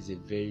this is a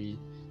very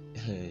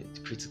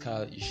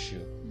critical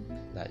issue.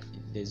 That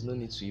there's no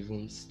need to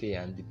even stay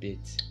and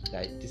debate.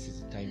 That this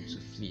is the time to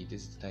flee.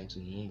 This is the time to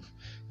move.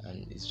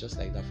 And it's just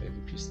like that for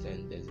every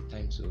Christian. There's a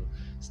time to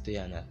stay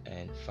and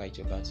fight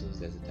your battles.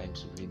 There's a time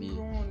to really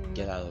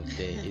get out of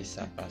there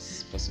ASAP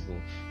as possible.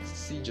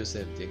 See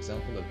Joseph, the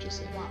example of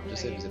Joseph. Wow,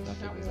 Joseph is a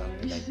perfect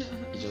example. Like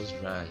he just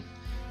ran.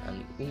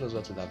 And who knows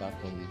what would have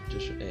happened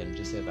if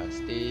Joseph had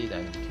stayed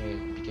and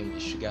became the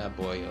sugar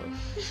boy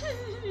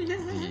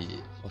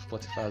of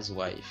Potiphar's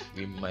wife.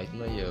 We might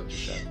not hear of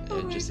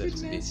Joseph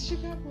today.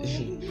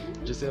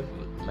 Joseph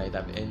might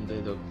have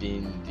ended up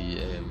being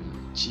the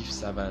chief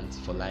servant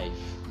for life.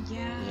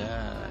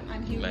 Yeah.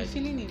 And he might be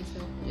feeling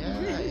himself.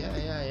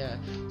 Yeah.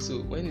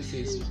 So when it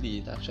says flee,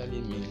 it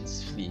actually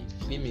means flee.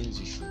 Flee means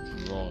you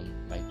should run,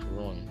 like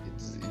run.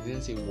 It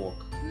didn't say walk.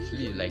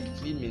 Flee, like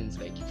flee means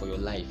like for your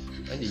life.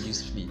 When they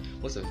use flee,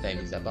 most of the time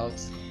it's about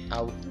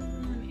how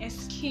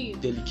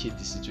escape. Delicate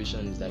the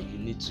situation is that you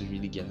need to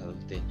really get out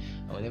of there.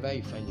 And whenever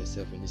you find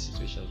yourself in these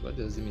situations, what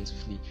does it mean to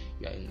flee?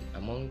 You are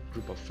among a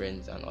group of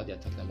friends and all they're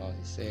talking about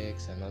is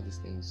sex and all these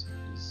things.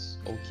 It's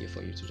okay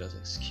for you to just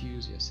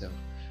excuse yourself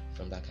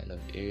from that kind of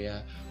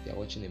area. They are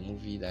watching a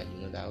movie that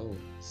you know that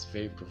it's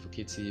very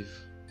provocative.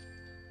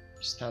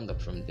 You stand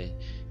up from there.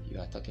 You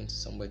are talking to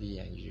somebody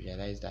and you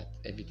realize that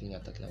everything you're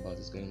talking about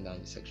is going down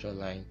the sexual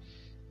line.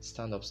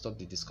 Stand up, stop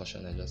the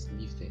discussion and just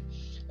leave there.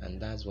 And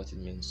that's what it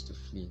means to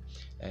flee.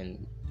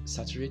 And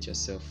saturate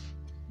yourself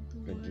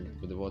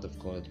with the word of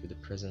God, with the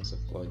presence of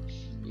God.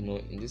 You know,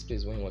 in this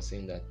place when he was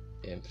saying that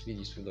flee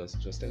useful us,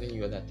 it was telling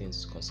you other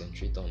things to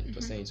concentrate on. It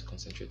was telling you to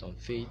concentrate on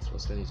faith, it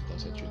was telling you to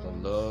concentrate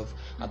on love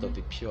out of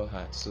a pure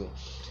heart. So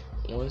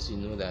once you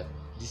know that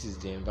this is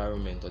the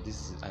environment or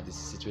this are the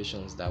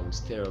situations that will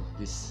stir up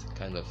this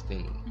kind of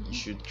thing, you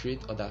should create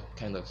other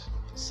kind of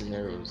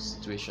scenarios,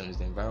 situations,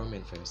 the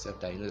environment for yourself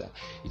that you know that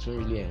it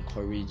won't really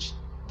encourage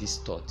these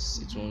thoughts.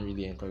 It won't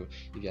really encourage.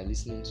 If you are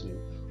listening to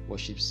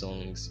worship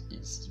songs,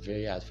 it's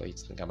very hard for you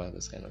to think about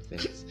those kind of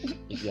things.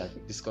 If you are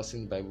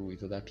discussing the Bible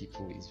with other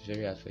people, it's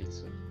very hard for you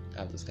to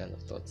have those kind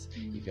of thoughts.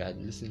 If you are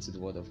listening to the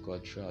word of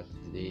God throughout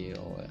the day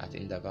or at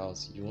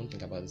intervals, you won't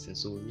think about this thing.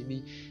 So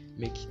really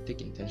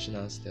take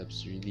intentional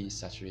steps to really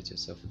saturate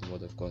yourself with the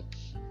word of God.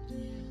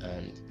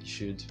 And you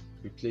should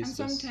replace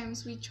and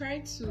sometimes we try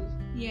to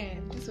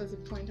this was the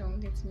point I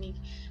wanted to make.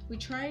 We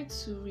try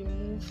to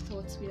remove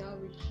thoughts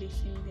without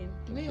replacing them.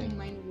 The way your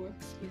mind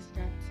works is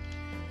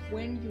that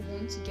when you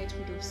want to get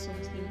rid of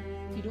something,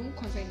 you don't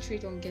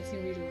concentrate on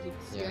getting rid of it.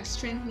 You are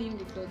strengthening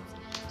the thought.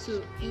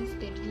 So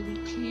instead you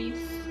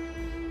replace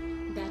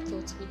that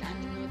thought with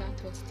another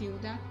thought till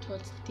that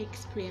thought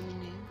takes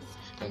preeminence.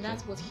 And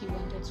that's what he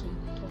wanted to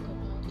talk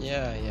about.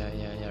 Yeah.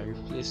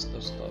 Replace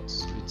those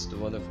thoughts with the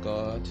word of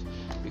God.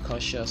 Be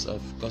conscious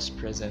of God's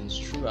presence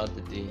throughout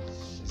the day.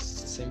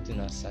 It's the same thing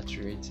as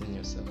saturating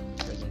yourself with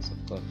the presence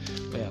of God.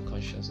 When you're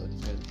conscious of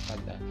the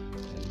fact that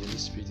the Holy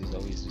Spirit is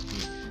always with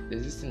me.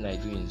 There's this thing I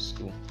do in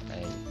school.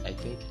 I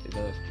think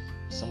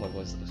some of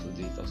us also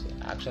do it also.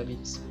 I actually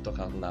talk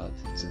out loud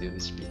to the Holy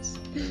Spirit.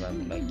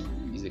 Like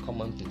it's a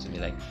common thing to me.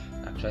 Like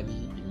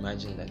actually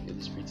imagine that the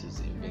Holy Spirit is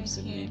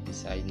invincibly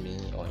beside me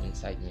or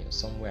inside me or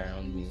somewhere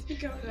around me.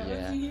 Speak out loud.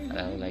 Yeah,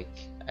 and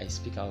I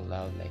speak out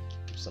loud. Like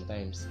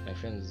sometimes my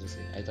friends just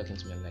say, "Are you talking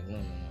to me?" I'm like, no,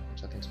 I'm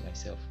talking to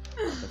myself.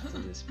 I'm talking to the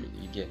Holy Spirit.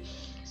 You get.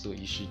 So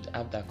you should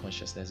have that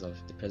consciousness of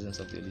the presence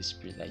of the Holy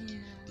Spirit. Like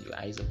the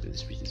eyes of the Holy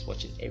Spirit is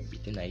watching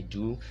everything I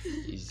do.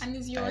 And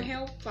it's your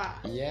helper.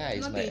 Yeah,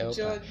 it's not my helper.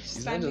 Judge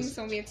standing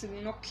somewhere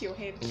to knock your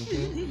head.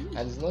 And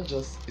it's not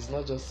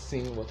just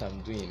seeing what I'm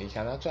doing. It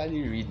can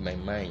actually read my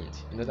mind.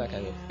 You know, that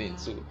kind of thing.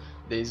 So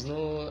there's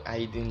no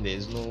hiding.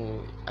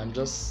 I'm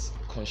just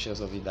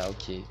conscious of it that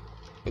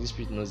Holy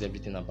Spirit knows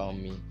everything about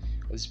me.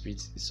 Holy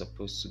Spirit is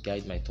supposed to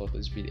guide my thoughts.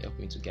 Holy Spirit help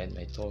me to guide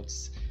my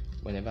thoughts.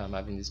 Whenever I'm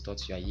having these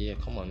thoughts, you are here,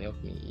 come on,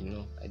 help me. You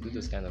know, I do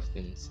those kind of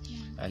things.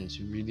 And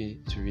to really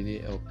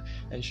help.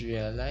 And you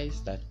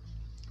realize that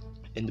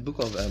in the book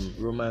of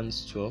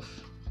Romans 12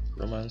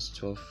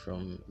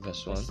 from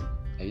verse 1.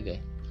 Are you there?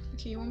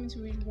 Okay, you want me to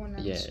read 1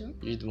 and 2? Yeah,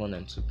 read 1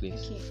 and 2,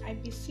 please. Okay, I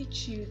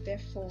beseech you,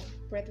 therefore,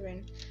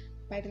 brethren,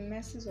 by the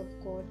mercies of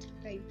God,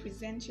 that you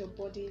present your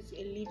bodies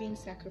a living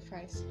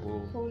sacrifice,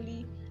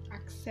 holy,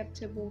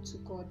 acceptable to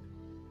God,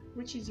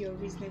 which is your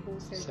reasonable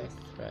service.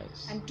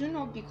 And do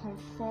not be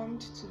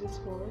conformed to this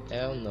world,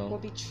 Hell no.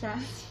 but be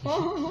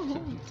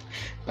transformed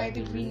by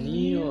the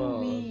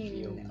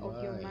renewing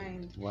of your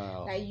mind,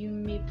 that you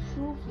may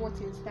prove what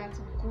is that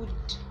good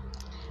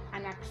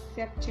and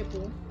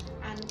acceptable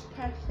and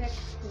perfect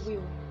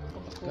will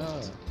of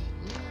God.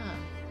 Yeah.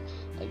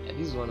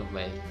 this is one of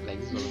my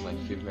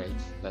favorite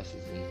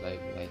verses in the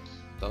Bible. Like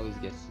it always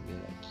gets to me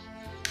like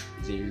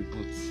it's a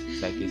reboot.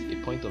 It's like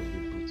a point of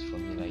reboot for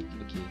me. Like,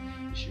 okay,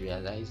 you should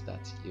realize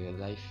that your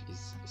life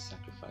is a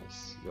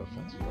sacrifice you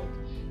offer to God.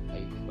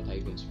 Like, what are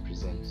you going to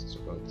present to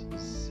God?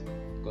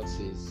 God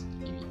says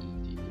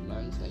He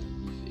demands that you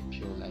live a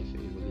pure life, a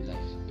holy life,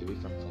 away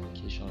from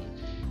fornication,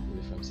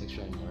 away from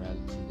sexual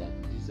immorality.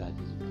 That these are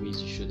the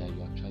ways you show that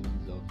you actually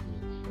love me,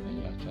 and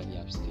you actually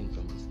abstain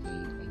from this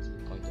thing until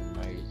the point of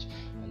marriage,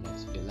 and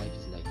that your life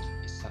is like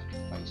a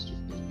sacrifice to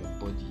Him. Your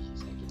body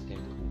is like a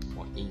temple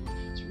for Him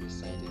to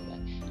reside in.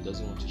 That He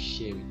doesn't want to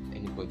share with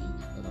anybody,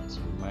 not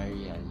until you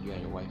marry and you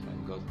and your wife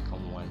and God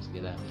become one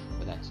together.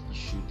 But that you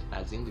should,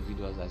 as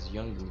individuals, as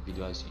young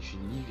individuals, you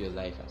should live your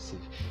life as if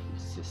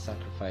it's a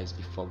sacrifice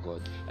before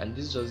God. And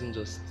this doesn't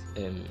just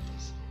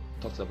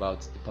talks about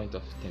the point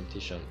of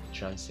temptation. It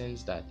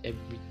transcends that.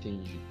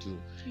 Everything you do,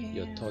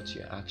 your thoughts,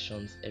 your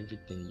actions,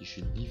 everything, you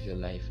should live your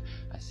life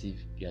as if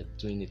you are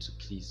doing it to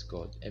please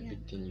God.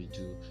 Everything you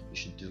do, you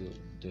should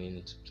doing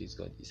it to please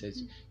God. He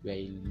says you are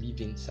a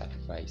living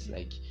sacrifice.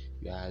 Like,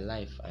 you are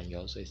alive and you're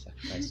also a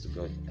sacrifice to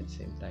God at the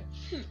same time.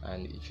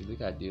 And if you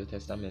look at the Old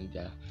Testament,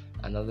 there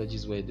are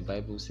analogies where the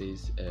Bible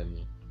says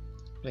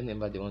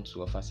whenever they want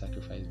to offer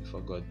sacrifice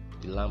before God,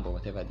 the lamb or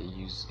whatever they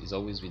use is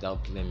always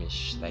without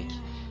blemish. Like,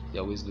 they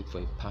always look for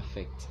a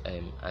perfect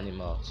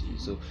animal to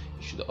use. So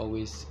you should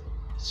always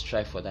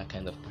strive for that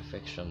kind of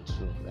perfection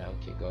too. Like,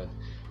 okay, God,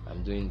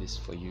 I'm doing this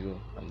for you.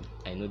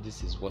 I know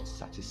this is what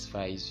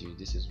satisfies you.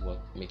 This is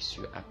what makes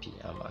you happy.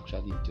 I'm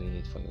actually doing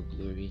it for your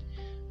glory,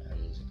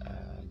 and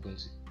I'm going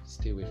to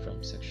stay away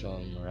from sexual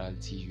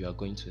immorality. You are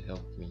going to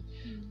help me,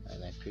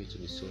 and I pray to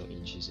be so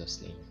in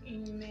Jesus' name.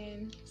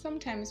 Amen.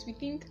 Sometimes we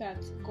think that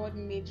God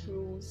made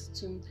rules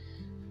to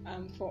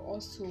for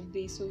us to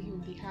obey so He will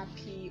be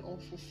happy or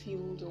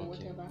fulfilled or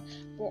whatever,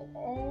 but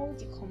all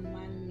the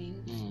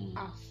commandments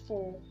are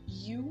for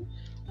you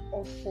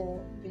or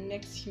for the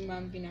next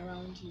human being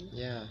around you.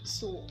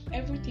 So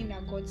everything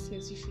that God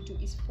says you should do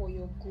is for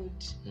your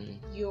good.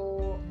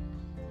 Your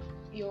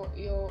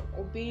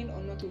obeying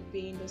or not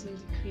obeying doesn't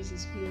decrease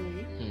His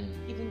glory,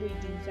 even though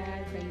He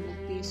desires that you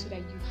obey so that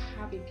you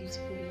have a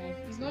beautiful life.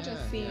 He's not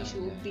just saying you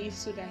should obey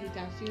so that He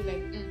can feel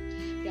like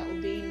you are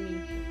obeying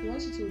me. He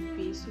wants you to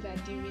obey so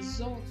that the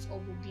results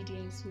of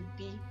obedience will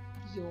be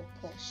your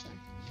portion.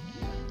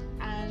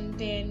 And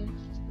then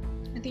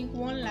I think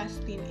one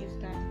last thing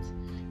is that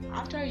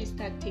after you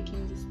start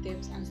taking these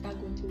steps and start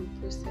going through the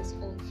process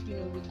of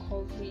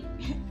recovery,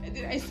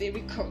 did I say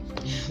recovery?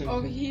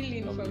 Of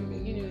healing from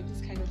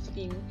this kind of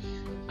thing,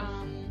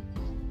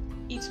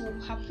 it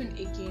will happen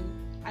again.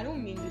 I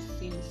don't mean the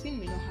sin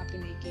may not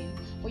happen again,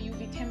 but you'll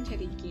be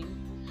tempted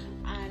again.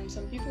 And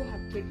some people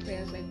have prayed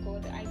prayers like,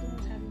 God, I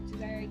don't have a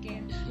desire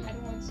again. I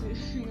don't want to,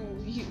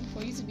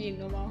 for you to be a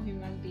normal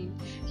human being,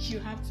 you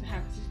have to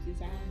have these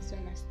desires, to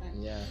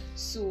understand.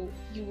 So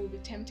you will be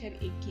tempted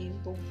again.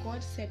 But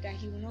God said that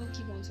He will not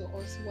give unto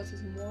us what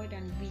is more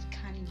than we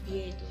can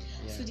bear.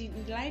 So the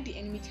lie the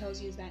enemy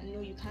tells you is that,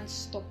 no, you can't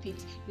stop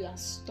it. You are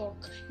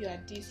stuck. You are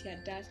this, you are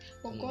that.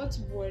 But God's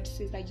word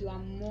says that you are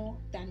more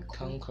than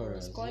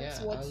conquerors.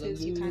 God's word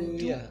says you can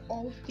do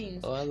all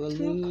things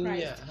through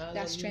Christ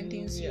that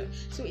strengthens you.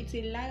 So it's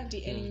a lie of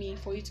the enemy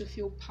for you to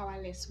feel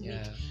powerless, weak.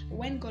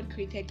 When God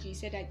created you, He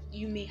said that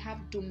you may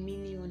have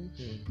dominion.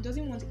 He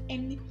doesn't want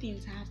anything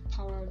to have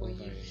power over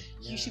you.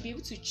 You should be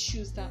able to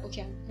choose that,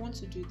 okay, I want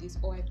to do this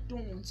or I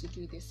don't want to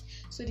do this.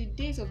 So the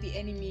days of the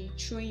enemy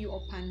throwing you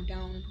up and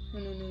down,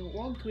 no.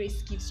 What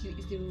grace gives you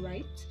is the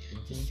right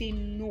to say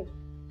no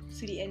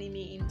to the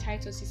enemy. In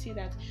Titus, you see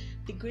that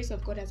the grace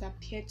of God has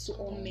appeared to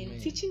all men,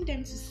 teaching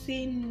them to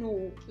say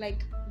no.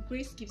 Like,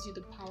 grace gives you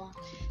the power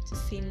to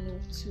say no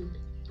to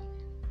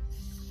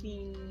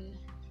sin.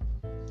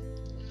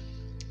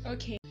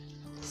 Okay,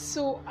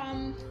 so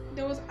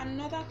there was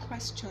another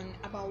question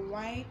about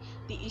why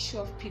the issue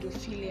of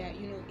pedophilia,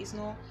 is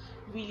not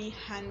really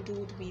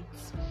handled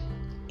with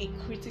a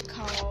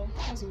critical,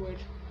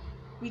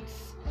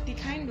 with the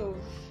kind of,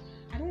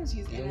 I don't want to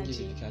use energy. Don't give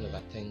it the kind of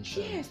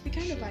attention. Yes, the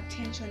kind of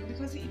attention,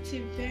 because it's a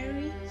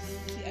very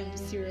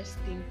serious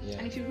thing.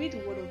 And if you read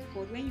the Word of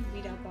God, when you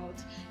read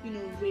about,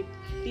 rape,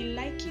 they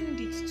likened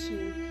it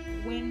to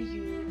when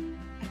you,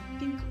 I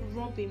think,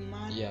 rob a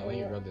man. When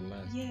you rob a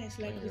man. Yes,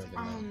 like with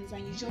arms,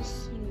 and you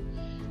just,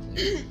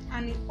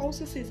 and it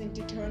also says in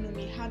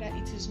Deuteronomy how that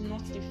it is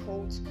not the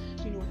fault,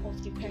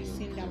 of the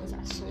person that was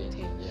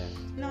assaulted.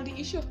 Now, the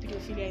issue of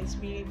pedophilia is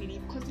really, really,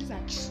 because these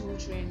are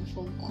children,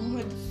 for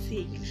God's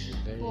sake.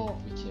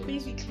 But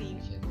basically,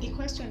 the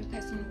question the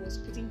person was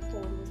putting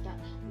forward was that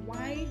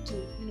why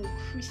do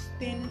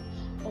Christian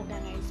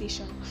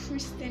organizations,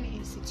 Christian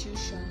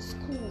institutions,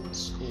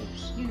 schools,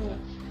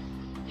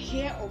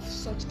 hear of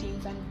such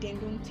things and then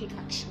don't take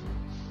action?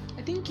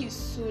 I think it's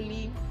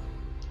solely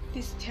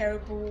this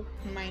terrible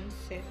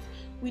mindset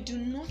we do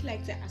not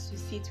like to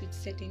associate with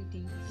certain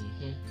things.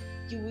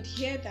 You would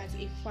hear that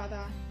a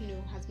father,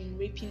 has been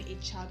raping a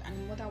child, and a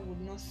mother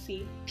would not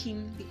say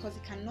 "pim" because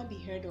it cannot be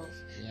heard of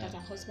that a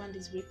husband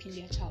is raping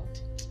their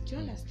child. Do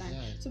you understand?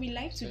 Yeah, so we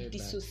like to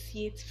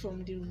dissociate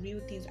from the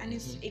real things, and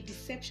it's a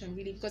deception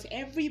really, because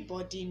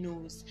everybody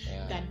knows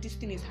that this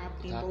thing is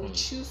happening, but we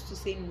choose to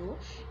say no.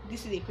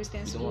 This is a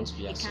Christian school;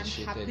 it can't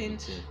happen.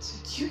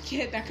 Do you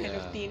get that kind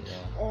of thing?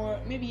 Or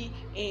maybe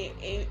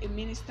a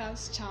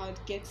minister's child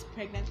gets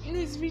pregnant.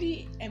 It's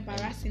really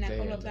embarrassing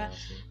and all of that.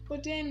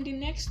 But then the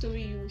next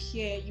story you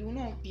hear, you will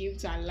not be able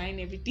to align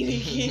everything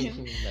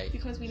again.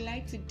 Because we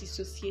like to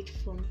dissociate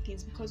from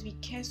things, because we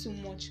care so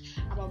much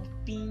about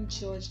being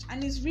judged.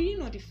 And it's really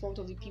not the fault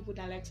of the people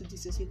that like to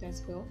dissociate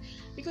as well,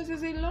 because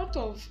there's a lot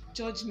of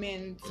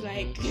judgment.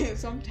 Like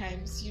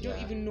sometimes you don't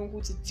even know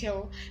who to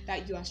tell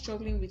that you are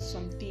struggling with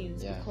some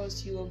things,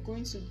 because you are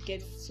going to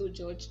get so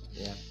judged.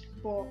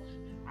 But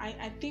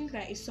I think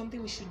that it's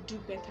something we should do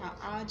better.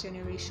 Our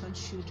generation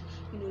should,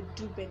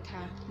 do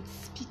better with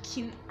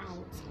speaking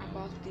out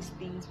about these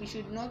things. We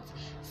should not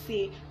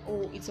say,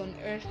 "Oh, it's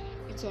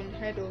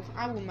unheard of.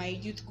 How will my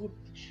youth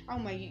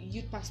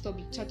pastor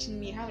be touching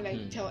me? How will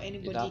I tell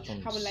anybody?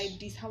 How will I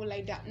this? How will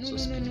I that?"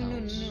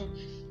 No.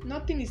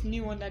 Nothing is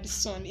new under the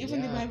sun.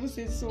 Even the Bible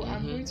says so.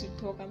 I'm going to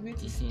talk. I'm going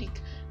to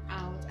speak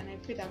out, and I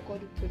pray that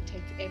God will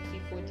protect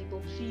everybody.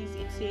 But please,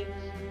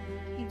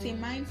 it's a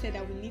mindset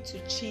that we need to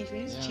change. We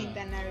need to change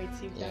that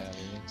narrative that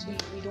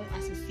we don't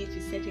associate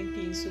with certain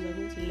things, so we're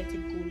going to let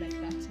it go like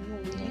that. No,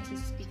 we need to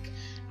speak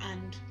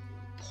and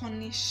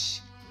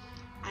punish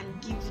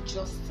and give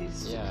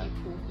justice to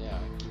people.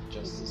 Give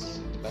justice.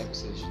 The Bible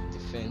says you should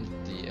defend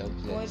the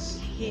helpless.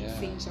 God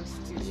hates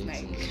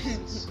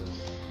injustice. So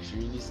you should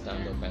really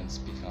stand up and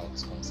speak out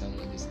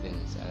concerning these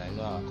things. And I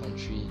know our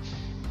country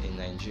in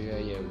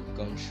Nigeria, we've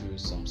gone through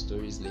some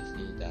stories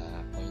lately that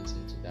are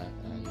pointing to that,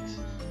 and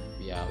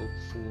we are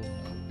hopeful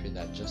and we pray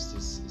that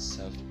justice is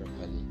served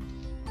properly.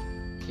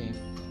 Okay,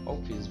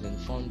 hope it's been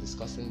fun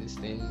discussing these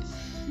things.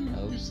 I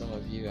hope some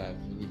of you have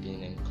really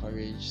been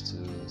encouraged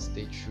to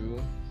stay true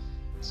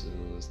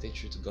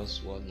to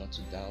God's word, not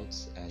to doubt,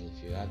 and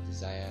if you have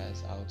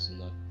desires,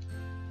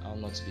 how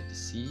not to be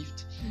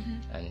deceived,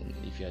 and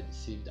if you are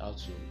deceived, how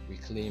to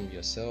reclaim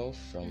yourself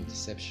from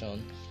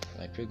deception.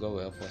 And I pray God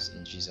will help us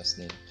in Jesus'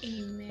 name.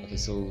 Amen. Okay,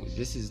 so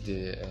this is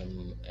the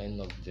end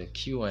of the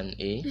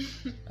Q&A.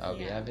 I'll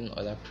be having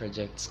other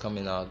projects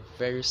coming out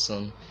very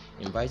soon.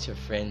 Invite your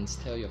friends,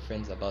 tell your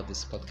friends about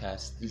this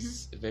podcast. This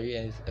is a very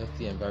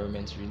healthy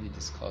environment to really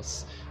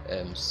discuss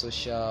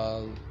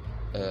social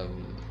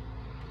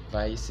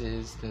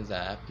vices, things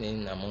that are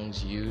happening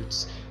amongst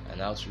youths,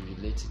 and how to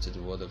relate it to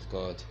the Word of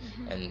God.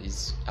 And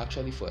it's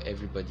actually for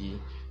everybody,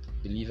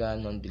 believer,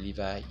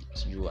 non-believer.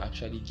 You will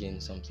actually gain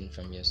something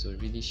from here. So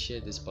really share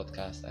this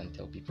podcast and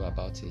tell people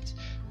about it.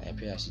 And I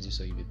pray as you do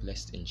so, you'll be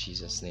blessed in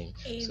Jesus' name.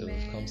 Amen. So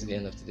we've come to the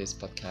end of today's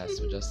podcast.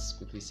 We'll just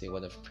quickly say a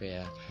word of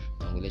prayer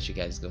and we'll let you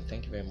guys go.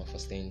 Thank you very much for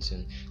staying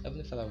tuned.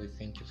 Heavenly Father, we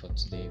thank you for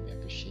today. We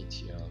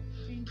appreciate your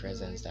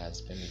presence that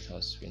has been with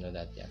us. We know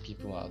that there are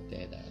people out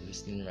there that are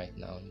listening right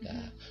now that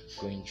are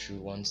going through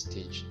one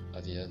stage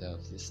or the other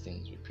of these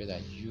things. We pray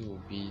that you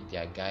will be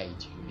their guide,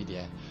 you will be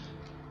their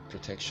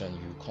protection,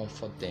 you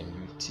comfort them,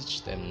 you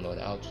teach them, Lord,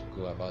 how to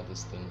go about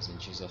these things in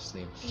Jesus'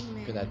 name.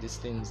 Amen. Pray that these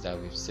things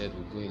that we've said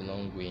will go a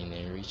long way in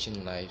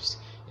enriching lives,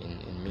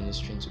 in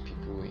ministering to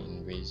people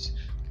in ways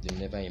they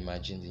never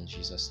imagined in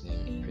Jesus'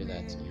 name. Amen. Pray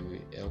that you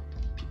will help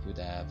people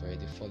that have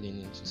already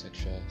fallen into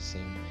sexual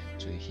sin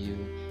to heal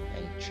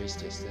and trace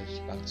their steps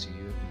back to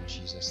you in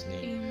Jesus'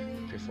 name.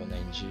 Amen. Pray for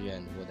Nigeria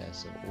and the world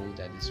as a whole,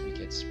 that this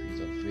wicked spirit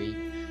of rape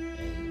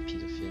and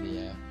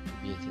pedophilia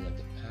will be a thing of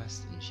the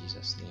past in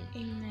Jesus'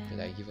 name. Amen. Pray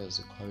that you give us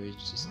the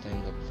courage to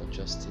stand up for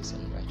justice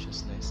and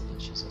righteousness in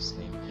Jesus'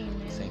 name.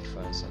 Amen. Thank you for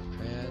answered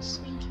prayers.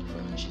 Thank you. For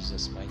in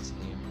Jesus' mighty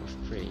name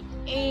we've prayed.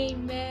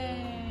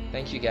 Amen.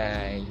 Thank you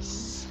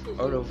guys.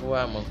 Au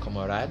revoir, mon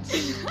camarade.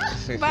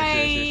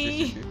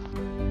 Bye.